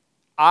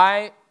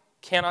 I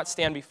cannot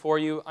stand before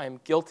you. I am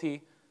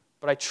guilty,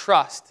 but I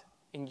trust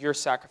in your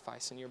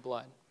sacrifice and your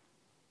blood.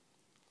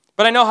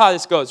 But I know how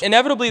this goes.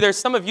 Inevitably, there's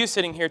some of you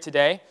sitting here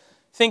today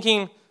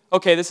thinking,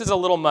 okay, this is a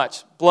little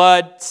much.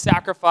 Blood,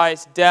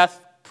 sacrifice,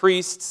 death,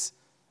 priests.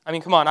 I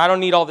mean, come on, I don't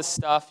need all this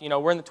stuff. You know,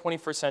 we're in the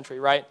 21st century,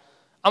 right?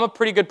 I'm a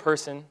pretty good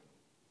person.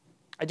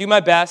 I do my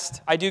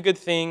best. I do good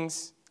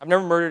things. I've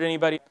never murdered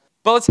anybody.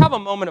 But let's have a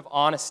moment of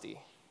honesty.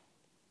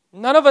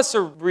 None of us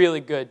are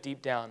really good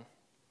deep down.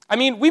 I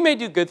mean, we may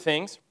do good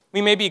things.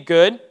 We may be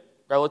good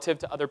relative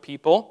to other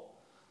people,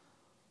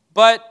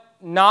 but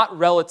not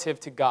relative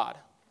to God.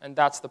 And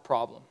that's the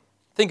problem.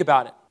 Think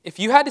about it. If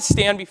you had to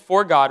stand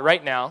before God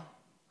right now,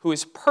 who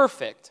is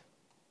perfect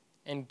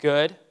and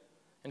good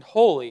and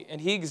holy, and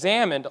he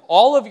examined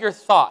all of your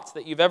thoughts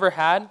that you've ever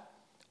had,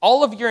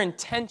 all of your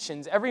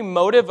intentions, every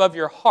motive of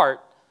your heart,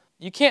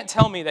 you can't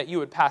tell me that you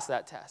would pass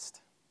that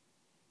test.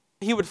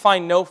 He would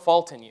find no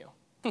fault in you.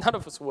 None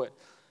of us would.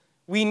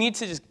 We need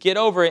to just get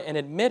over it and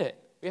admit it.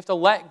 We have to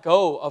let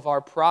go of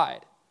our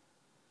pride.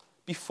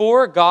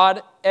 Before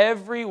God,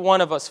 every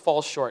one of us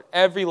falls short,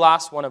 every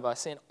last one of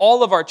us. And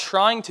all of our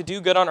trying to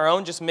do good on our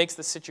own just makes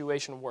the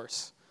situation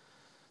worse.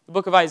 The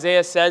book of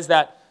Isaiah says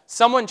that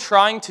someone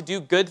trying to do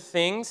good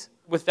things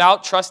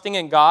without trusting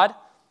in God,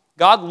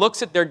 God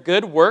looks at their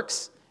good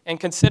works and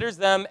considers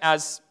them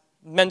as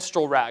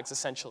menstrual rags,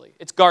 essentially.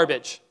 It's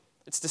garbage.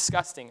 It's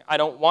disgusting. I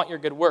don't want your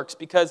good works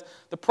because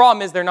the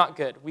problem is they're not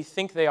good. We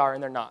think they are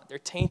and they're not. They're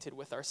tainted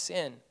with our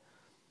sin.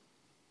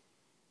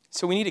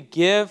 So we need to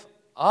give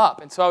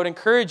up. And so I would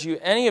encourage you,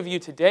 any of you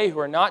today who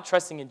are not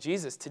trusting in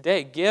Jesus,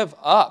 today, give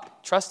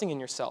up trusting in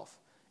yourself.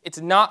 It's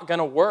not going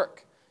to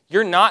work.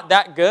 You're not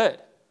that good.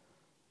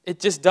 It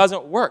just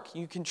doesn't work.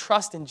 You can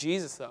trust in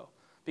Jesus, though,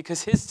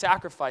 because his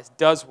sacrifice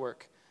does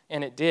work,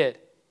 and it did.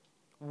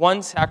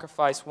 One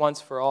sacrifice once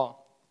for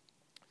all.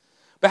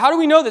 But how do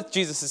we know that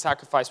Jesus'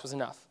 sacrifice was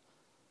enough?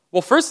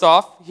 Well, first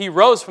off, he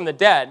rose from the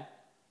dead,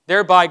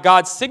 thereby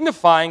God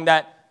signifying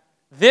that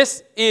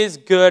this is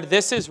good,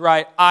 this is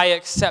right, I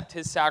accept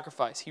his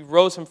sacrifice. He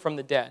rose him from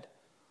the dead.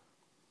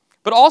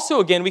 But also,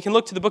 again, we can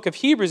look to the book of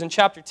Hebrews in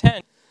chapter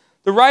 10.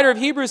 The writer of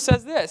Hebrews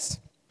says this,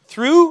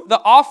 through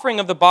the offering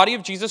of the body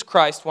of Jesus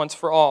Christ once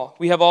for all,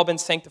 we have all been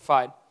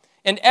sanctified.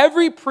 And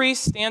every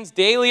priest stands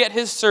daily at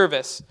his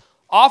service,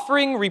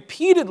 offering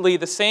repeatedly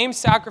the same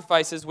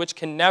sacrifices which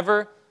can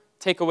never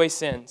take away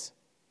sins.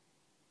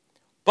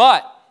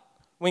 But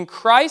when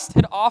Christ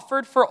had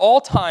offered for all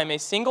time a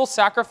single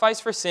sacrifice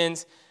for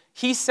sins,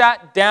 he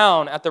sat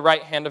down at the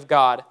right hand of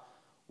God,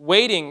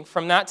 waiting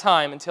from that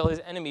time until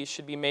his enemies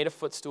should be made a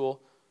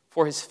footstool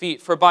for his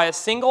feet. For by a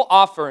single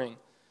offering,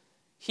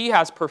 he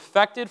has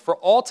perfected for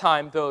all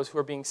time those who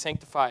are being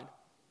sanctified.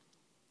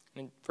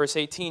 In verse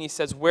 18, he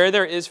says, where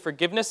there is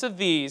forgiveness of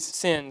these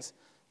sins,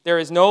 there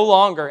is no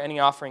longer any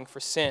offering for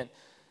sin.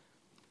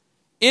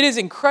 It is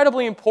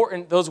incredibly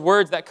important, those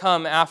words that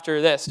come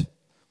after this.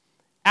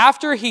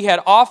 After he had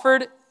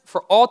offered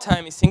for all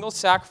time a single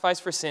sacrifice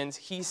for sins,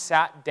 he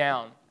sat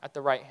down at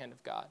the right hand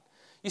of God.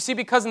 You see,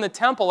 because in the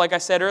temple, like I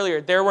said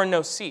earlier, there were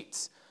no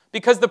seats.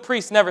 Because the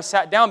priests never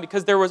sat down,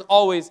 because there was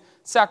always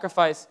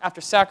sacrifice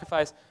after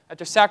sacrifice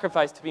after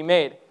sacrifice to be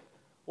made.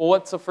 Well,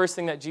 what's the first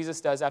thing that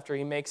Jesus does after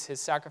he makes his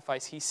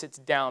sacrifice? He sits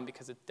down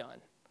because it's done.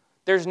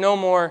 There's no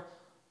more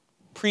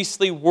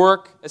priestly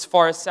work as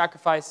far as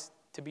sacrifice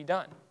to be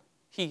done.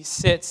 He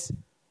sits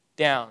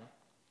down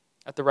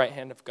at the right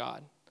hand of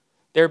God,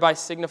 thereby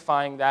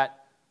signifying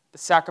that the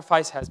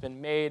sacrifice has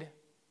been made,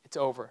 it's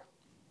over.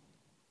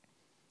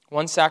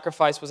 One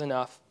sacrifice was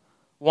enough.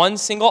 One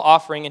single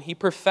offering, and he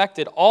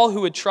perfected all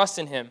who would trust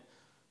in him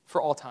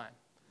for all time.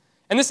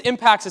 And this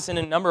impacts us in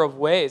a number of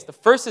ways. The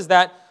first is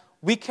that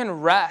we can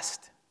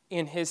rest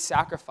in his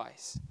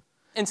sacrifice.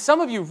 And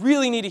some of you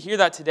really need to hear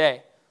that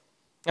today.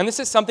 And this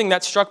is something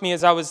that struck me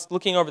as I was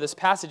looking over this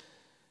passage.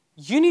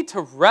 You need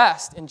to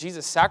rest in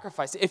Jesus'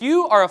 sacrifice. If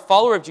you are a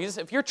follower of Jesus,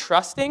 if you're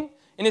trusting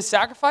in his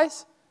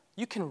sacrifice,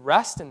 you can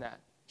rest in that.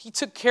 He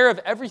took care of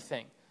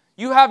everything.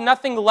 You have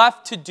nothing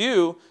left to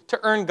do to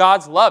earn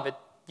God's love.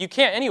 You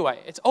can't anyway.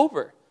 It's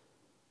over.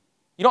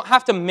 You don't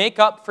have to make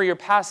up for your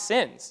past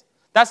sins.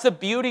 That's the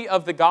beauty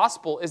of the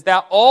gospel, is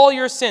that all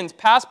your sins,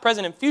 past,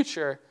 present, and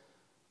future,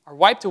 are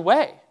wiped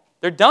away.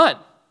 They're done.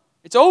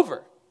 It's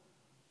over.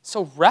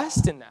 So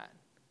rest in that.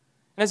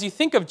 And as you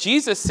think of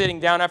Jesus sitting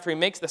down after he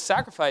makes the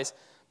sacrifice,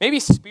 maybe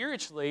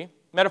spiritually,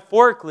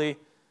 metaphorically,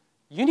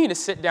 you need to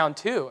sit down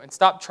too and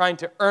stop trying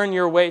to earn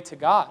your way to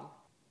God.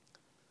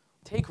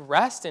 Take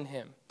rest in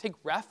him. Take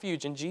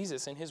refuge in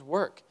Jesus and his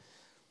work.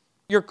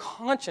 Your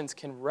conscience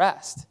can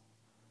rest.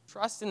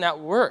 Trust in that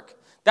work.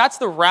 That's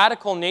the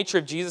radical nature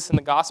of Jesus in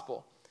the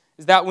gospel,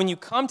 is that when you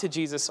come to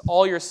Jesus,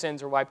 all your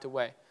sins are wiped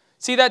away.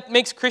 See, that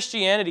makes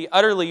Christianity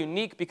utterly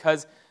unique,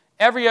 because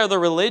every other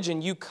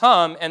religion, you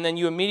come and then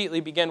you immediately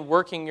begin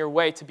working your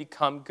way to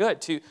become good,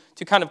 to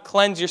kind of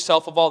cleanse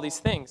yourself of all these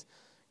things.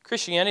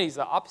 Christianity is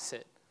the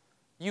opposite.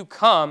 You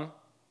come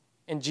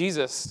and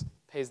Jesus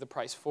pays the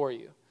price for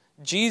you.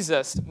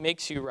 Jesus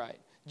makes you right.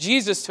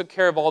 Jesus took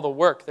care of all the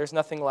work. There's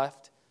nothing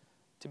left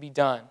to be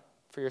done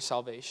for your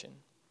salvation.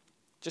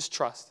 Just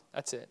trust.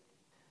 That's it.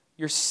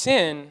 Your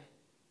sin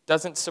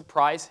doesn't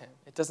surprise him.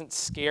 It doesn't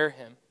scare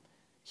him.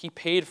 He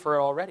paid for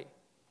it already.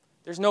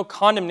 There's no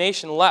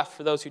condemnation left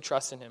for those who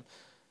trust in him.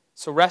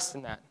 So rest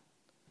in that.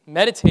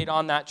 Meditate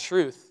on that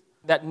truth,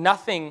 that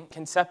nothing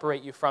can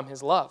separate you from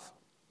his love.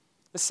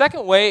 The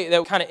second way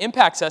that kind of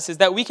impacts us is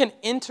that we can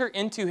enter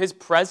into his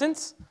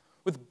presence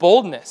with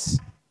boldness.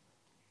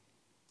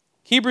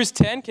 Hebrews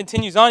 10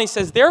 continues on. He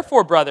says,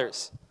 "Therefore,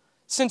 brothers,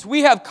 since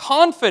we have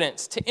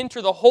confidence to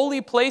enter the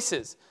holy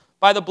places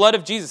by the blood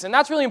of Jesus." And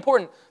that's really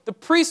important. The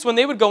priests, when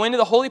they would go into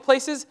the holy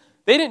places,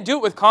 they didn't do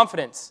it with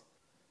confidence.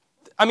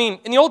 I mean,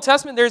 in the Old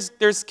Testament,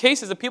 there's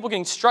cases of people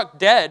getting struck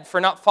dead for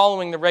not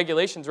following the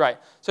regulations right.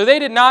 So they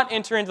did not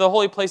enter into the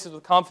holy places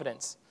with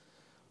confidence.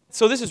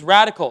 So this is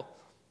radical.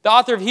 The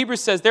author of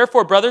Hebrews says,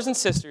 "Therefore, brothers and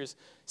sisters,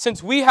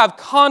 since we have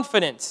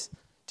confidence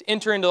to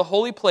enter into the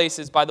holy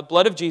places by the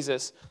blood of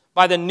Jesus,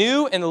 by the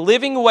new and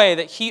living way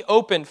that he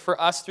opened for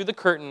us through the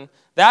curtain,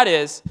 that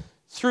is,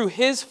 through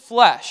his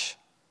flesh.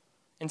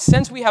 And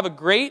since we have a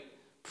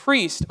great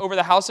priest over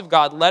the house of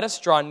God, let us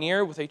draw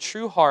near with a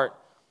true heart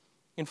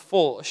in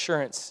full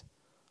assurance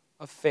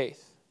of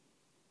faith."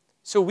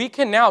 So we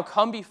can now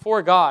come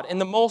before God in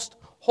the most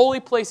holy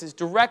places,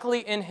 directly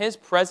in his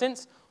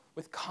presence,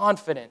 with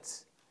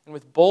confidence and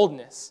with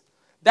boldness.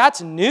 That's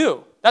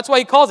new. That's why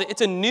he calls it.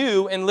 It's a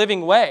new and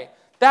living way.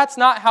 That's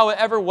not how it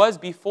ever was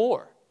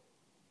before.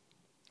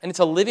 And it's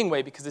a living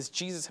way because it's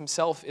Jesus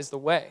himself is the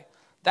way.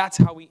 That's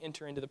how we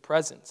enter into the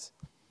presence,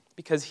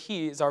 because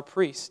he is our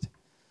priest.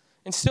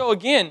 And so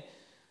again,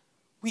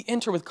 we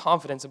enter with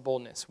confidence and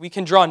boldness. We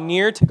can draw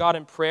near to God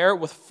in prayer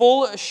with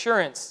full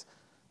assurance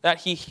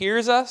that he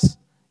hears us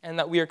and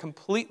that we are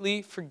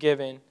completely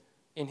forgiven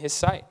in his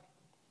sight.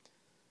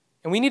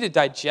 And we need to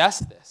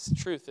digest this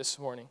truth this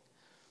morning.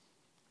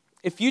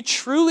 If you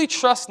truly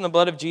trust in the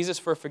blood of Jesus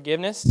for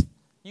forgiveness,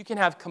 you can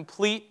have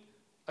complete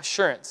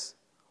assurance.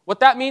 What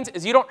that means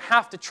is you don't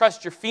have to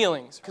trust your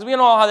feelings, because we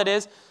know how that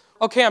is.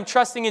 Okay, I'm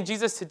trusting in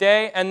Jesus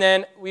today, and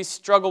then we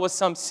struggle with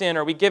some sin,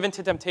 or we give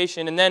into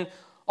temptation, and then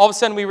all of a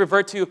sudden we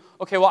revert to,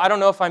 okay, well, I don't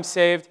know if I'm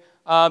saved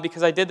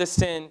because I did this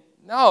sin.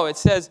 No, it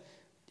says,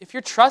 if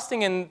you're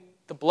trusting in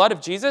the blood of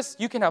Jesus,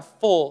 you can have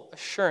full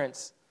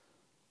assurance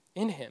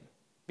in him,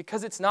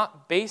 because it's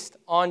not based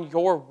on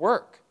your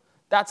work.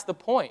 That's the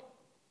point.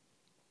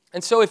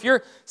 And so if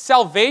your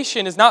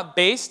salvation is not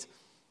based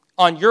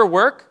on your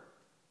work,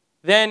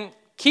 then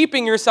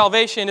keeping your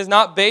salvation is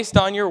not based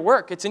on your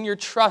work. It's in your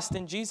trust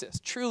in Jesus,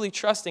 truly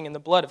trusting in the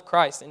blood of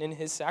Christ and in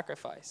his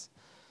sacrifice.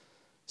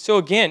 So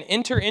again,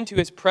 enter into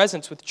his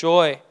presence with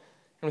joy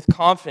and with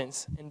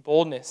confidence and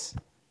boldness.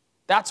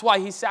 That's why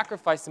he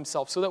sacrificed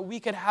himself, so that we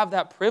could have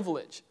that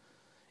privilege.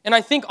 And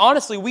I think,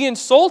 honestly, we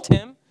insult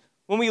him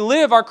when we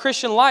live our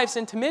Christian lives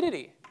in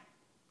timidity.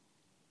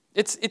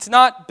 It's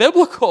not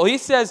biblical. He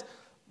says,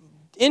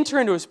 enter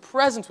into his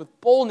presence with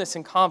boldness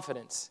and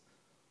confidence.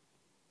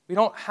 We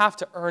don't have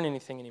to earn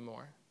anything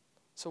anymore.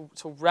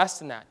 So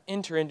rest in that.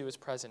 Enter into his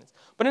presence.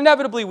 But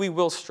inevitably, we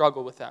will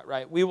struggle with that,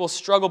 right? We will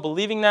struggle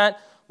believing that.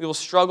 We will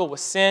struggle with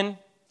sin.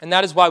 And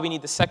that is why we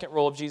need the second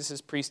role of Jesus'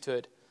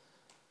 priesthood.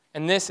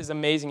 And this is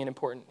amazing and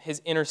important,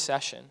 his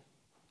intercession.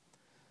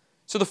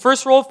 So the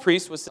first role of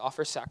priest was to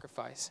offer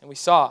sacrifice. And we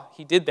saw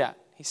he did that.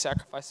 He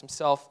sacrificed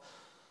himself.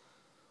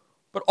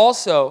 But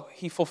also,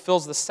 he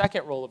fulfills the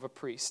second role of a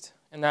priest.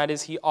 And that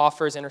is he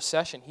offers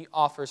intercession. He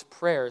offers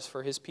prayers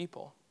for his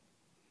people.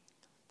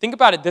 Think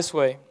about it this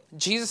way.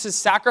 Jesus'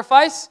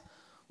 sacrifice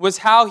was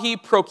how he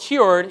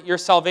procured your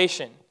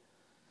salvation.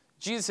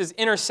 Jesus'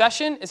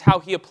 intercession is how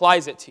he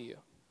applies it to you.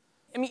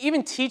 I mean,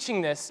 even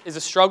teaching this is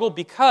a struggle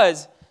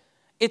because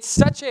it's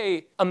such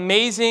an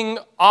amazing,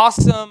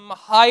 awesome,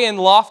 high and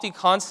lofty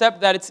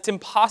concept that it's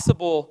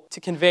impossible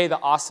to convey the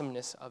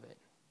awesomeness of it.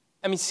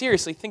 I mean,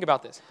 seriously, think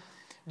about this.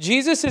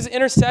 Jesus'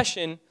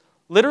 intercession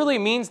literally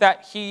means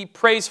that he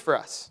prays for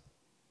us.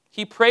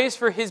 He prays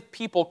for his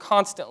people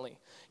constantly.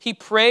 He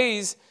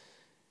prays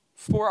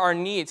for our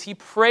needs. He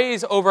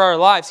prays over our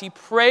lives. He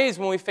prays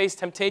when we face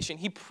temptation.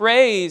 He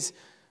prays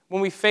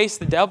when we face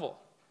the devil.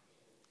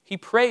 He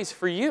prays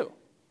for you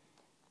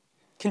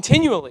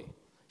continually.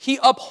 He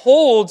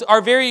upholds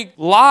our very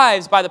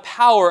lives by the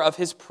power of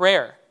his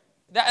prayer.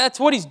 That's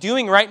what he's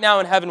doing right now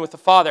in heaven with the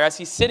Father. As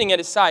he's sitting at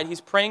his side, he's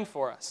praying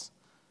for us.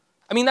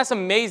 I mean, that's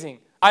amazing.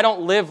 I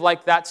don't live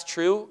like that's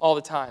true all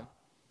the time.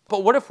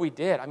 But what if we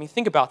did? I mean,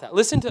 think about that.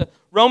 Listen to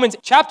Romans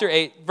chapter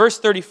 8, verse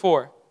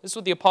 34. This is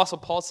what the Apostle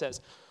Paul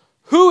says.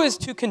 Who is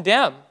to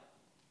condemn?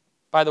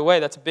 By the way,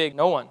 that's a big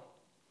no one.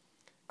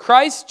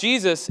 Christ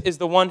Jesus is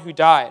the one who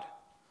died.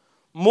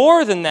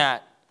 More than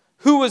that,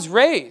 who was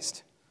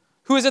raised,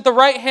 who is at the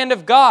right hand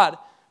of God,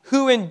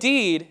 who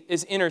indeed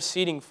is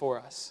interceding for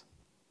us.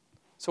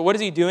 So what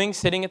is he doing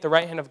sitting at the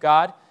right hand of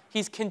God?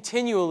 He's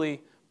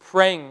continually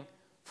praying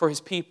for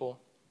his people.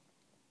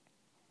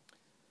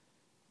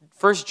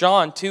 1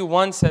 John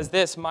 2:1 says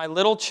this, my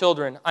little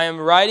children, I am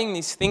writing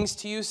these things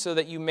to you so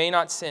that you may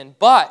not sin.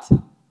 But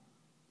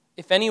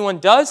if anyone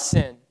does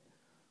sin,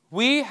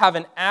 we have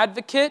an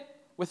advocate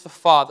with the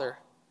Father,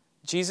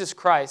 Jesus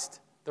Christ,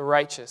 the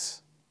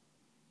righteous.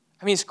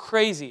 I mean, it's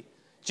crazy.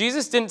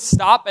 Jesus didn't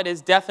stop at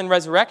his death and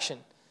resurrection.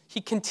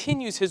 He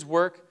continues his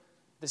work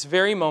this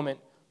very moment,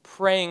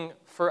 praying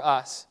for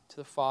us to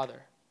the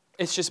Father.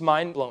 It's just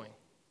mind-blowing.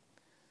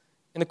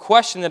 And the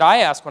question that I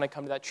ask when I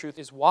come to that truth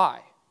is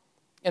why?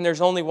 And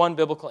there's only one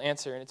biblical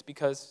answer, and it's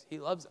because he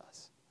loves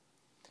us.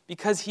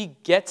 Because he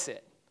gets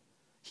it.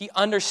 He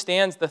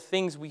understands the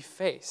things we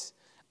face.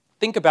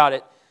 Think about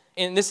it.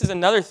 And this is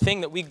another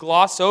thing that we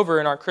gloss over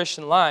in our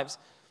Christian lives.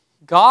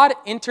 God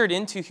entered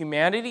into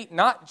humanity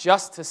not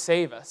just to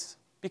save us.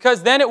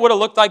 Because then it would have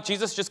looked like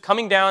Jesus just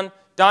coming down,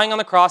 dying on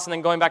the cross, and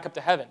then going back up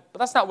to heaven. But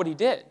that's not what he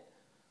did.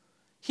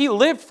 He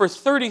lived for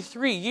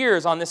 33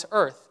 years on this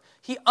earth.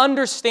 He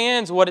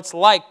understands what it's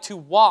like to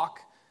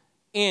walk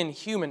in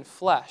human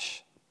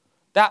flesh.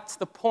 That's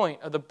the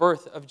point of the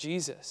birth of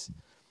Jesus.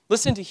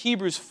 Listen to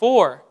Hebrews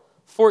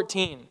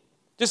 4:14.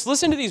 Just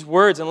listen to these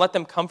words and let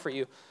them comfort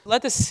you.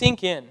 Let this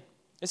sink in.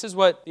 This is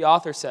what the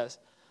author says.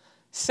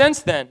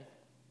 Since then,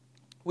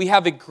 we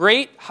have a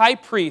great high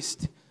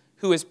priest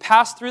who has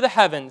passed through the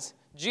heavens,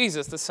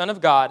 Jesus, the Son of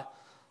God.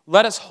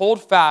 Let us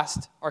hold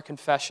fast our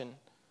confession.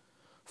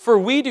 For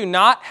we do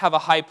not have a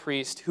high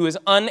priest who is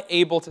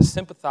unable to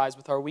sympathize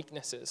with our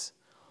weaknesses,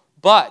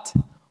 but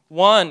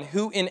one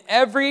who in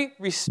every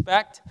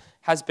respect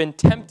has been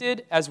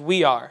tempted as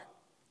we are,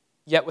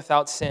 yet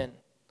without sin.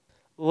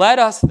 Let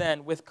us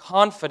then with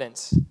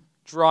confidence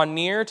draw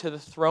near to the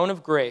throne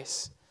of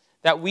grace,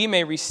 that we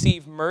may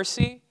receive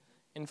mercy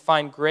and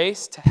find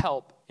grace to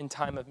help in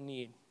time of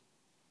need.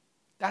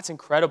 That's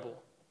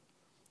incredible.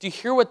 Do you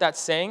hear what that's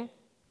saying?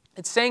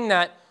 It's saying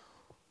that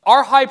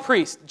our high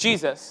priest,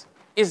 Jesus,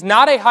 is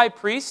not a high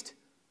priest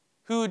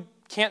who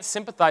can't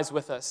sympathize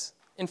with us.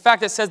 In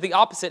fact, it says the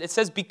opposite. It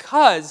says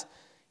because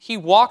he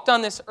walked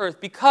on this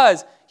earth,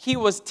 because he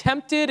was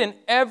tempted in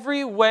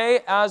every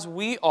way as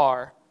we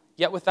are,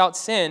 yet without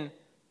sin,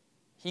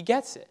 he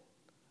gets it.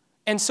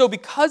 And so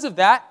because of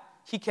that,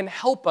 he can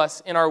help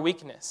us in our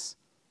weakness.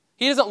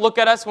 He doesn't look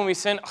at us when we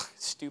sin, oh,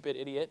 stupid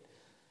idiot.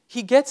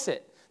 He gets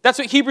it. That's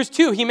what Hebrews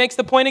 2, he makes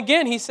the point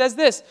again. He says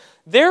this,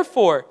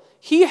 therefore,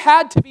 he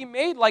had to be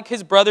made like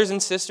his brothers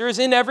and sisters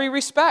in every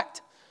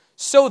respect,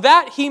 so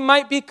that he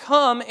might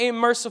become a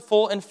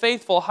merciful and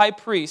faithful high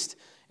priest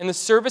in the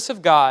service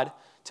of God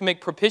to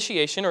make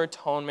propitiation or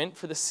atonement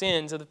for the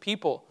sins of the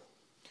people.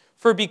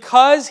 For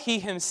because he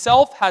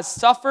himself has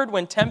suffered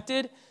when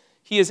tempted,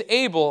 he is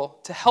able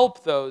to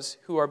help those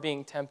who are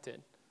being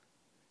tempted.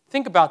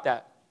 Think about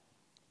that.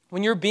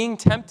 When you're being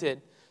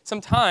tempted,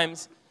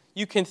 sometimes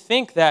you can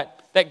think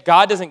that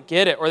God doesn't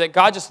get it, or that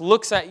God just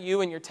looks at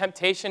you and your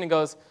temptation and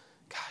goes,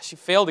 gosh, you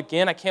failed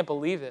again, I can't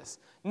believe this.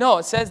 No,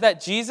 it says that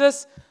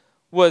Jesus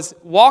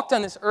walked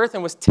on this earth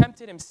and was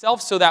tempted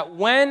himself so that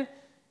when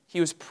he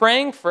was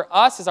praying for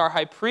us as our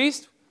high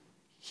priest,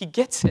 he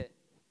gets it.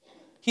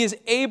 He is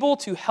able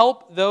to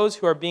help those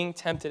who are being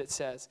tempted, it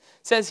says.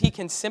 It says he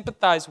can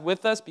sympathize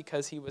with us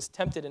because he was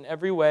tempted in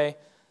every way,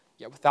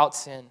 yet without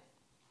sin.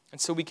 And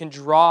so we can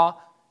draw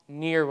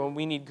near when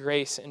we need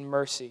grace and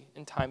mercy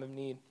in time of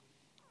need.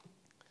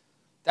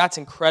 That's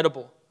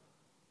incredible.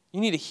 You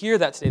need to hear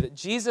that today, that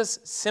Jesus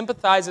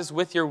sympathizes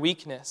with your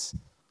weakness.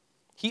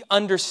 He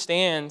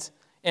understands,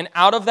 and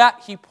out of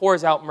that, he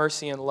pours out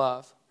mercy and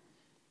love.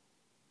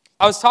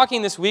 I was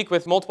talking this week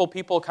with multiple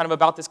people kind of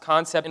about this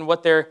concept and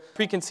what their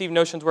preconceived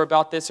notions were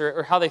about this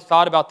or how they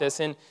thought about this.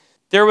 And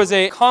there was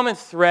a common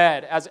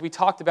thread as we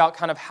talked about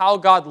kind of how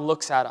God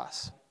looks at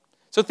us.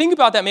 So think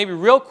about that maybe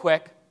real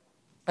quick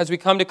as we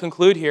come to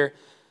conclude here.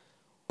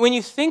 When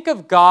you think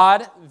of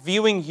God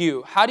viewing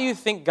you, how do you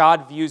think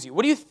God views you?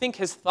 What do you think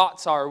his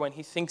thoughts are when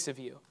he thinks of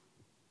you?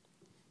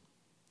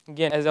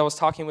 Again, as I was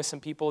talking with some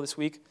people this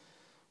week,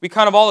 we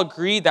kind of all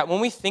agreed that when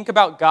we think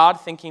about God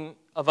thinking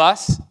of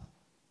us,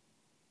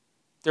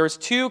 there's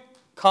two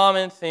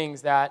common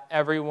things that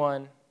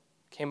everyone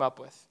came up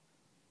with: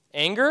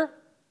 anger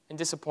and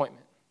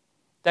disappointment.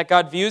 That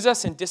God views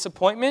us in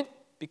disappointment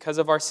because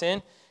of our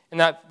sin, and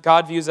that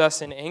God views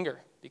us in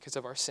anger because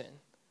of our sin.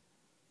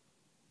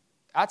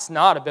 That's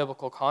not a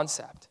biblical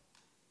concept.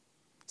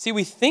 See,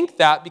 we think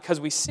that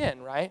because we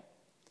sin, right?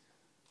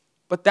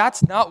 But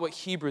that's not what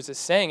Hebrews is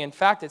saying. In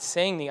fact, it's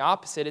saying the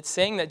opposite. It's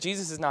saying that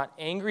Jesus is not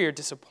angry or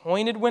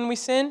disappointed when we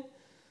sin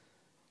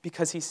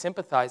because he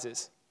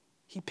sympathizes.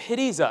 He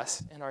pities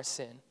us in our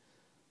sin.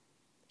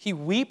 He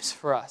weeps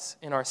for us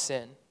in our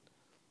sin.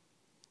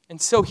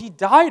 And so he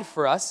died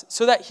for us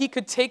so that he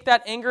could take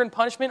that anger and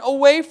punishment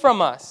away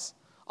from us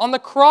on the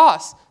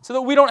cross so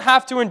that we don't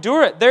have to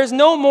endure it. There's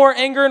no more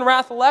anger and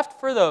wrath left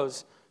for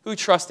those who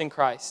trust in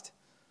Christ.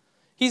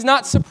 He's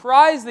not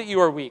surprised that you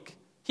are weak.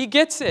 He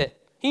gets it.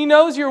 He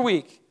knows you're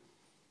weak.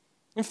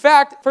 In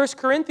fact, 1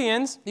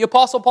 Corinthians, the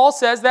Apostle Paul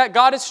says that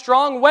God is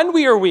strong when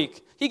we are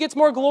weak. He gets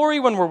more glory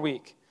when we're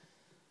weak.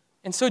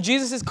 And so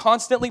Jesus is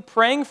constantly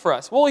praying for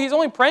us. Well, he's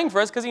only praying for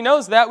us because he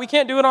knows that we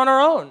can't do it on our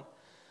own.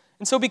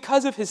 And so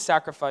because of his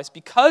sacrifice,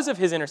 because of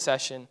his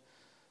intercession,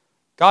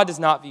 God does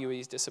not view you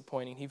as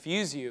disappointing. He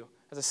views you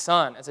as a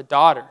son, as a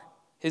daughter,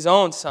 his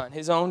own son,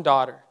 his own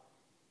daughter.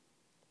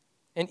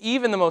 And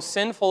even the most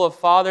sinful of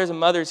fathers and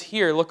mothers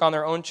here look on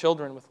their own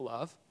children with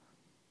love.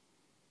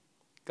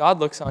 God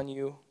looks on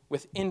you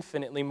with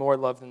infinitely more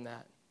love than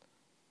that.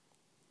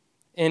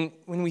 And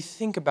when we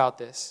think about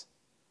this,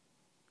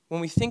 when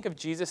we think of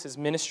Jesus'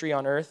 ministry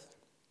on earth,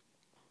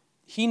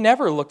 he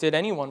never looked at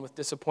anyone with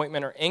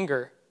disappointment or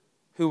anger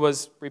who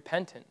was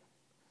repentant.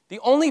 The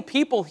only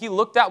people he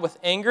looked at with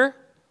anger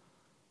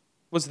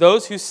was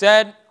those who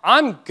said,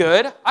 I'm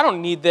good, I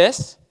don't need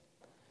this.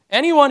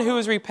 Anyone who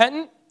was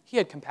repentant, he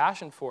had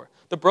compassion for.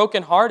 The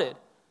brokenhearted,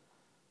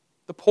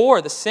 the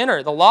poor, the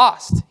sinner, the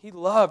lost, he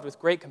loved with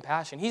great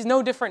compassion. He's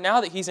no different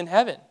now that he's in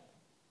heaven.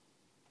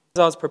 As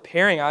I was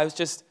preparing, I was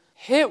just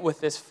hit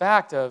with this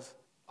fact of,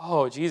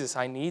 oh, Jesus,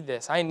 I need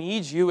this. I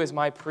need you as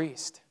my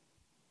priest.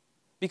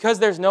 Because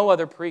there's no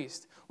other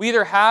priest. We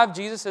either have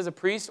Jesus as a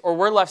priest or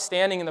we're left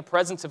standing in the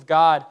presence of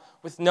God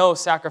with no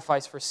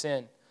sacrifice for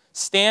sin,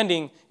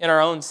 standing in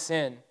our own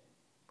sin.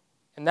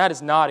 And that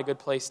is not a good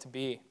place to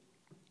be.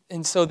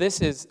 And so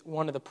this is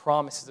one of the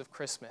promises of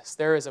Christmas.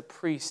 There is a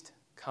priest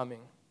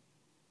coming.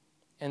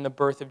 In the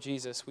birth of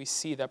Jesus, we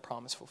see that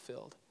promise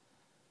fulfilled.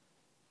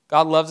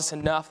 God loves us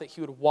enough that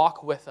he would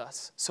walk with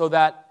us so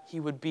that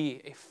he would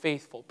be a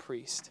faithful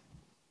priest.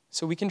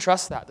 So we can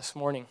trust that this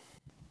morning.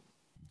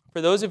 For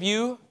those of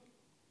you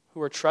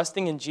who are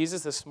trusting in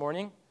Jesus this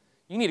morning,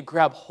 you need to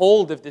grab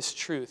hold of this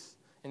truth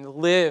and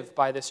live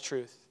by this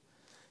truth.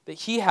 That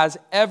he has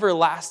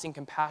everlasting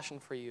compassion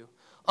for you,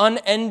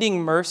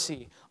 unending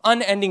mercy,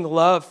 unending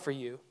love for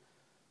you.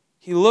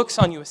 He looks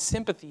on you with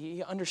sympathy.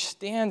 He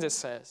understands, it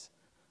says.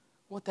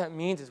 What that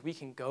means is we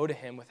can go to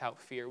him without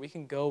fear. We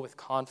can go with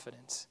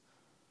confidence.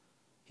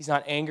 He's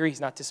not angry. He's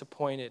not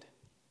disappointed.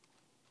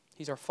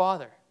 He's our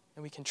Father,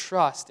 and we can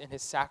trust in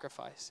his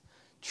sacrifice,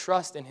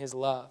 trust in his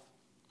love.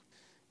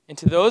 And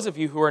to those of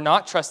you who are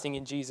not trusting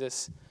in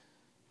Jesus,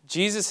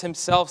 Jesus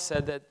himself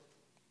said that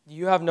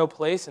you have no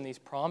place in these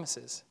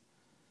promises.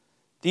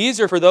 These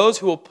are for those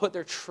who will put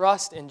their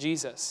trust in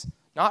Jesus,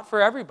 not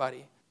for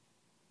everybody.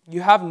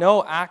 You have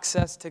no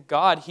access to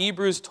God.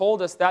 Hebrews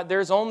told us that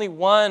there's only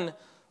one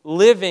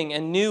living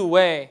and new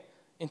way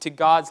into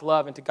God's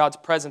love, into God's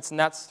presence, and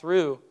that's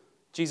through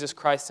Jesus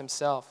Christ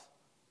himself.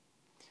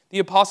 The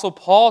Apostle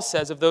Paul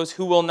says of those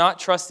who will not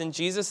trust in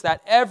Jesus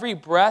that every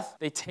breath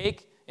they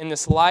take in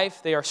this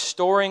life, they are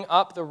storing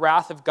up the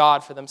wrath of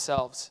God for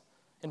themselves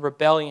in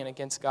rebellion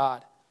against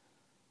God.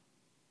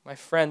 My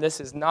friend, this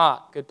is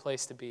not a good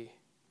place to be.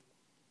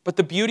 But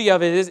the beauty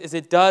of it is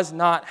it does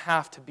not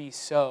have to be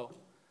so.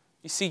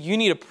 You see, you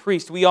need a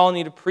priest. We all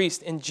need a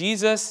priest. And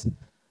Jesus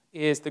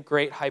is the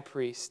great high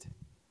priest.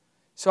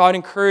 So I would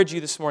encourage you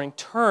this morning,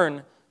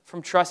 turn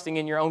from trusting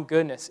in your own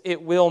goodness.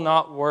 It will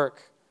not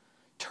work.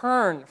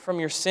 Turn from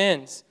your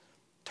sins.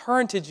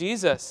 Turn to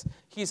Jesus.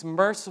 He's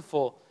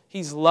merciful.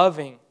 He's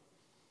loving.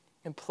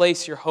 And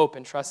place your hope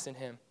and trust in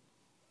him.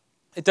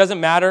 It doesn't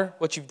matter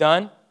what you've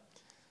done.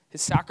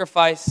 His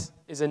sacrifice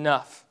is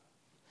enough.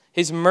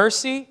 His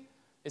mercy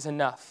is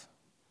enough.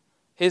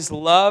 His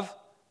love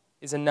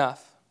is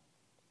enough.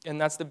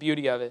 And that's the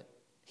beauty of it.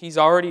 He's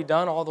already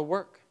done all the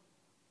work.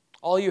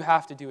 All you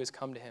have to do is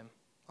come to him.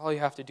 All you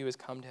have to do is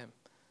come to him.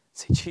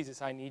 Say,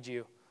 Jesus, I need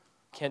you.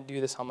 I can't do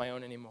this on my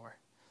own anymore.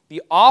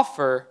 The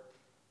offer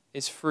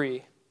is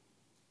free.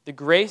 The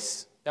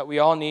grace that we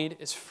all need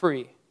is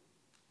free.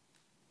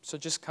 So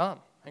just come.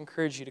 I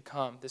encourage you to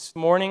come. This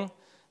morning,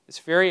 this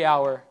very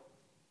hour,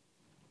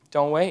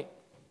 don't wait.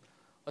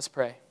 Let's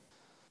pray.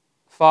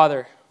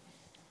 Father,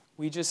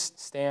 we just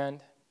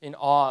stand in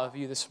awe of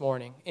you this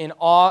morning, in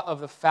awe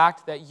of the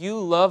fact that you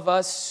love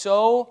us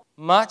so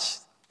much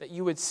that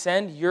you would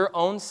send your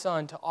own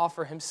Son to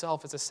offer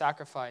himself as a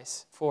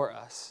sacrifice for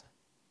us.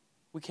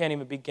 We can't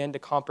even begin to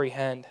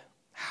comprehend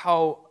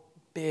how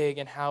big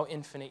and how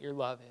infinite your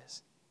love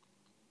is.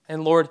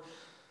 And Lord,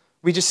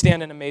 we just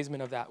stand in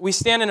amazement of that. We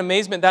stand in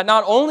amazement that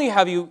not only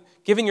have you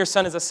given your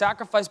Son as a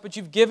sacrifice, but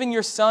you've given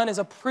your Son as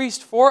a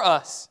priest for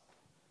us.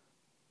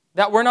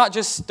 That we're not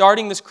just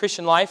starting this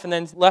Christian life and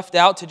then left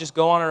out to just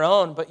go on our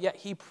own, but yet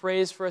he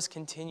prays for us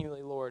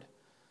continually, Lord.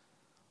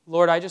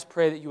 Lord, I just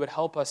pray that you would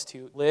help us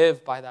to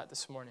live by that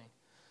this morning.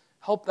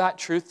 Help that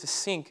truth to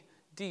sink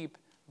deep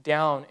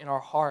down in our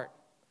heart.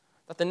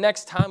 That the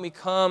next time we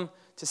come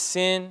to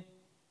sin,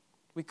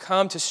 we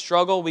come to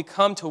struggle, we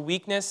come to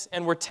weakness,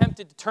 and we're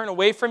tempted to turn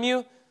away from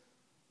you,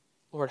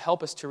 Lord,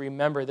 help us to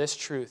remember this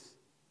truth,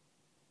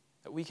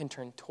 that we can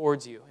turn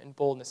towards you in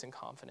boldness and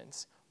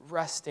confidence,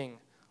 resting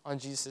on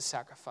Jesus'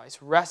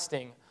 sacrifice,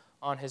 resting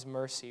on his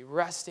mercy,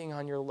 resting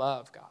on your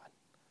love, God.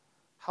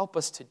 Help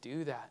us to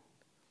do that.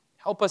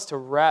 Help us to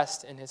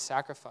rest in his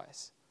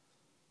sacrifice,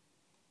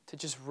 to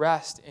just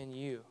rest in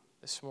you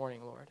this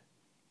morning, Lord.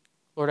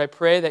 Lord, I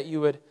pray that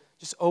you would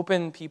just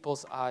open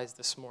people's eyes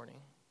this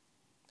morning,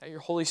 that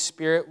your Holy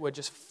Spirit would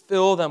just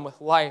fill them with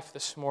life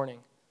this morning.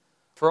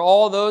 For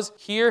all those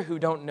here who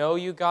don't know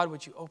you, God,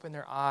 would you open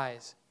their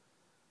eyes?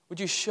 Would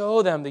you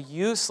show them the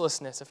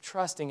uselessness of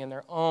trusting in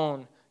their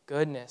own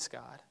goodness,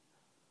 God?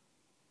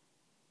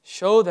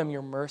 Show them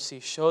your mercy.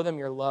 Show them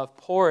your love.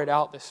 Pour it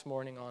out this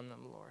morning on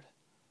them, Lord.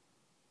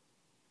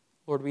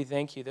 Lord, we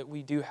thank you that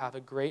we do have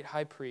a great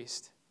high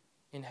priest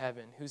in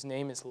heaven whose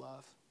name is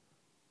love,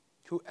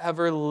 who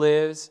ever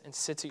lives and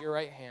sits at your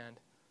right hand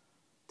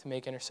to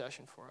make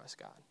intercession for us,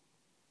 God.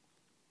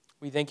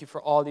 We thank you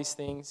for all these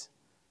things.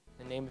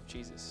 In the name of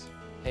Jesus,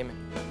 amen.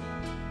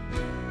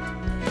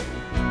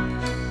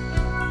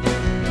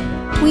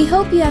 We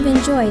hope you have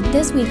enjoyed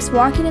this week's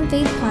Walking in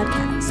Faith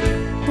podcast.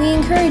 We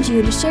encourage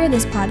you to share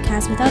this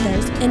podcast with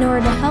others in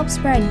order to help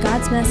spread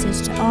God's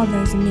message to all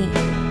those in need.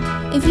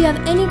 If you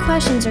have any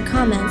questions or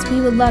comments,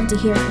 we would love to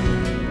hear from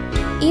you.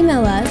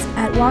 Email us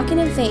at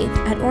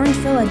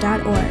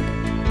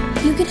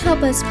walkinginfaith@orangevilla.org. You can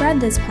help us spread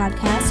this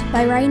podcast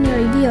by writing a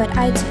review at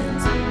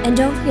iTunes. And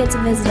don't forget to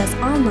visit us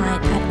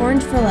online at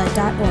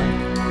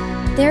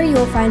orangevilla.org. There you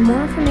will find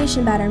more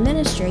information about our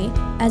ministry,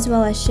 as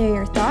well as share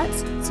your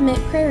thoughts, submit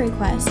prayer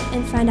requests,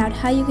 and find out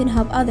how you can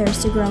help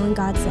others to grow in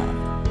God's love.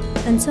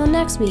 Until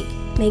next week,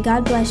 may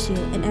God bless you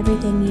in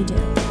everything you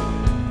do.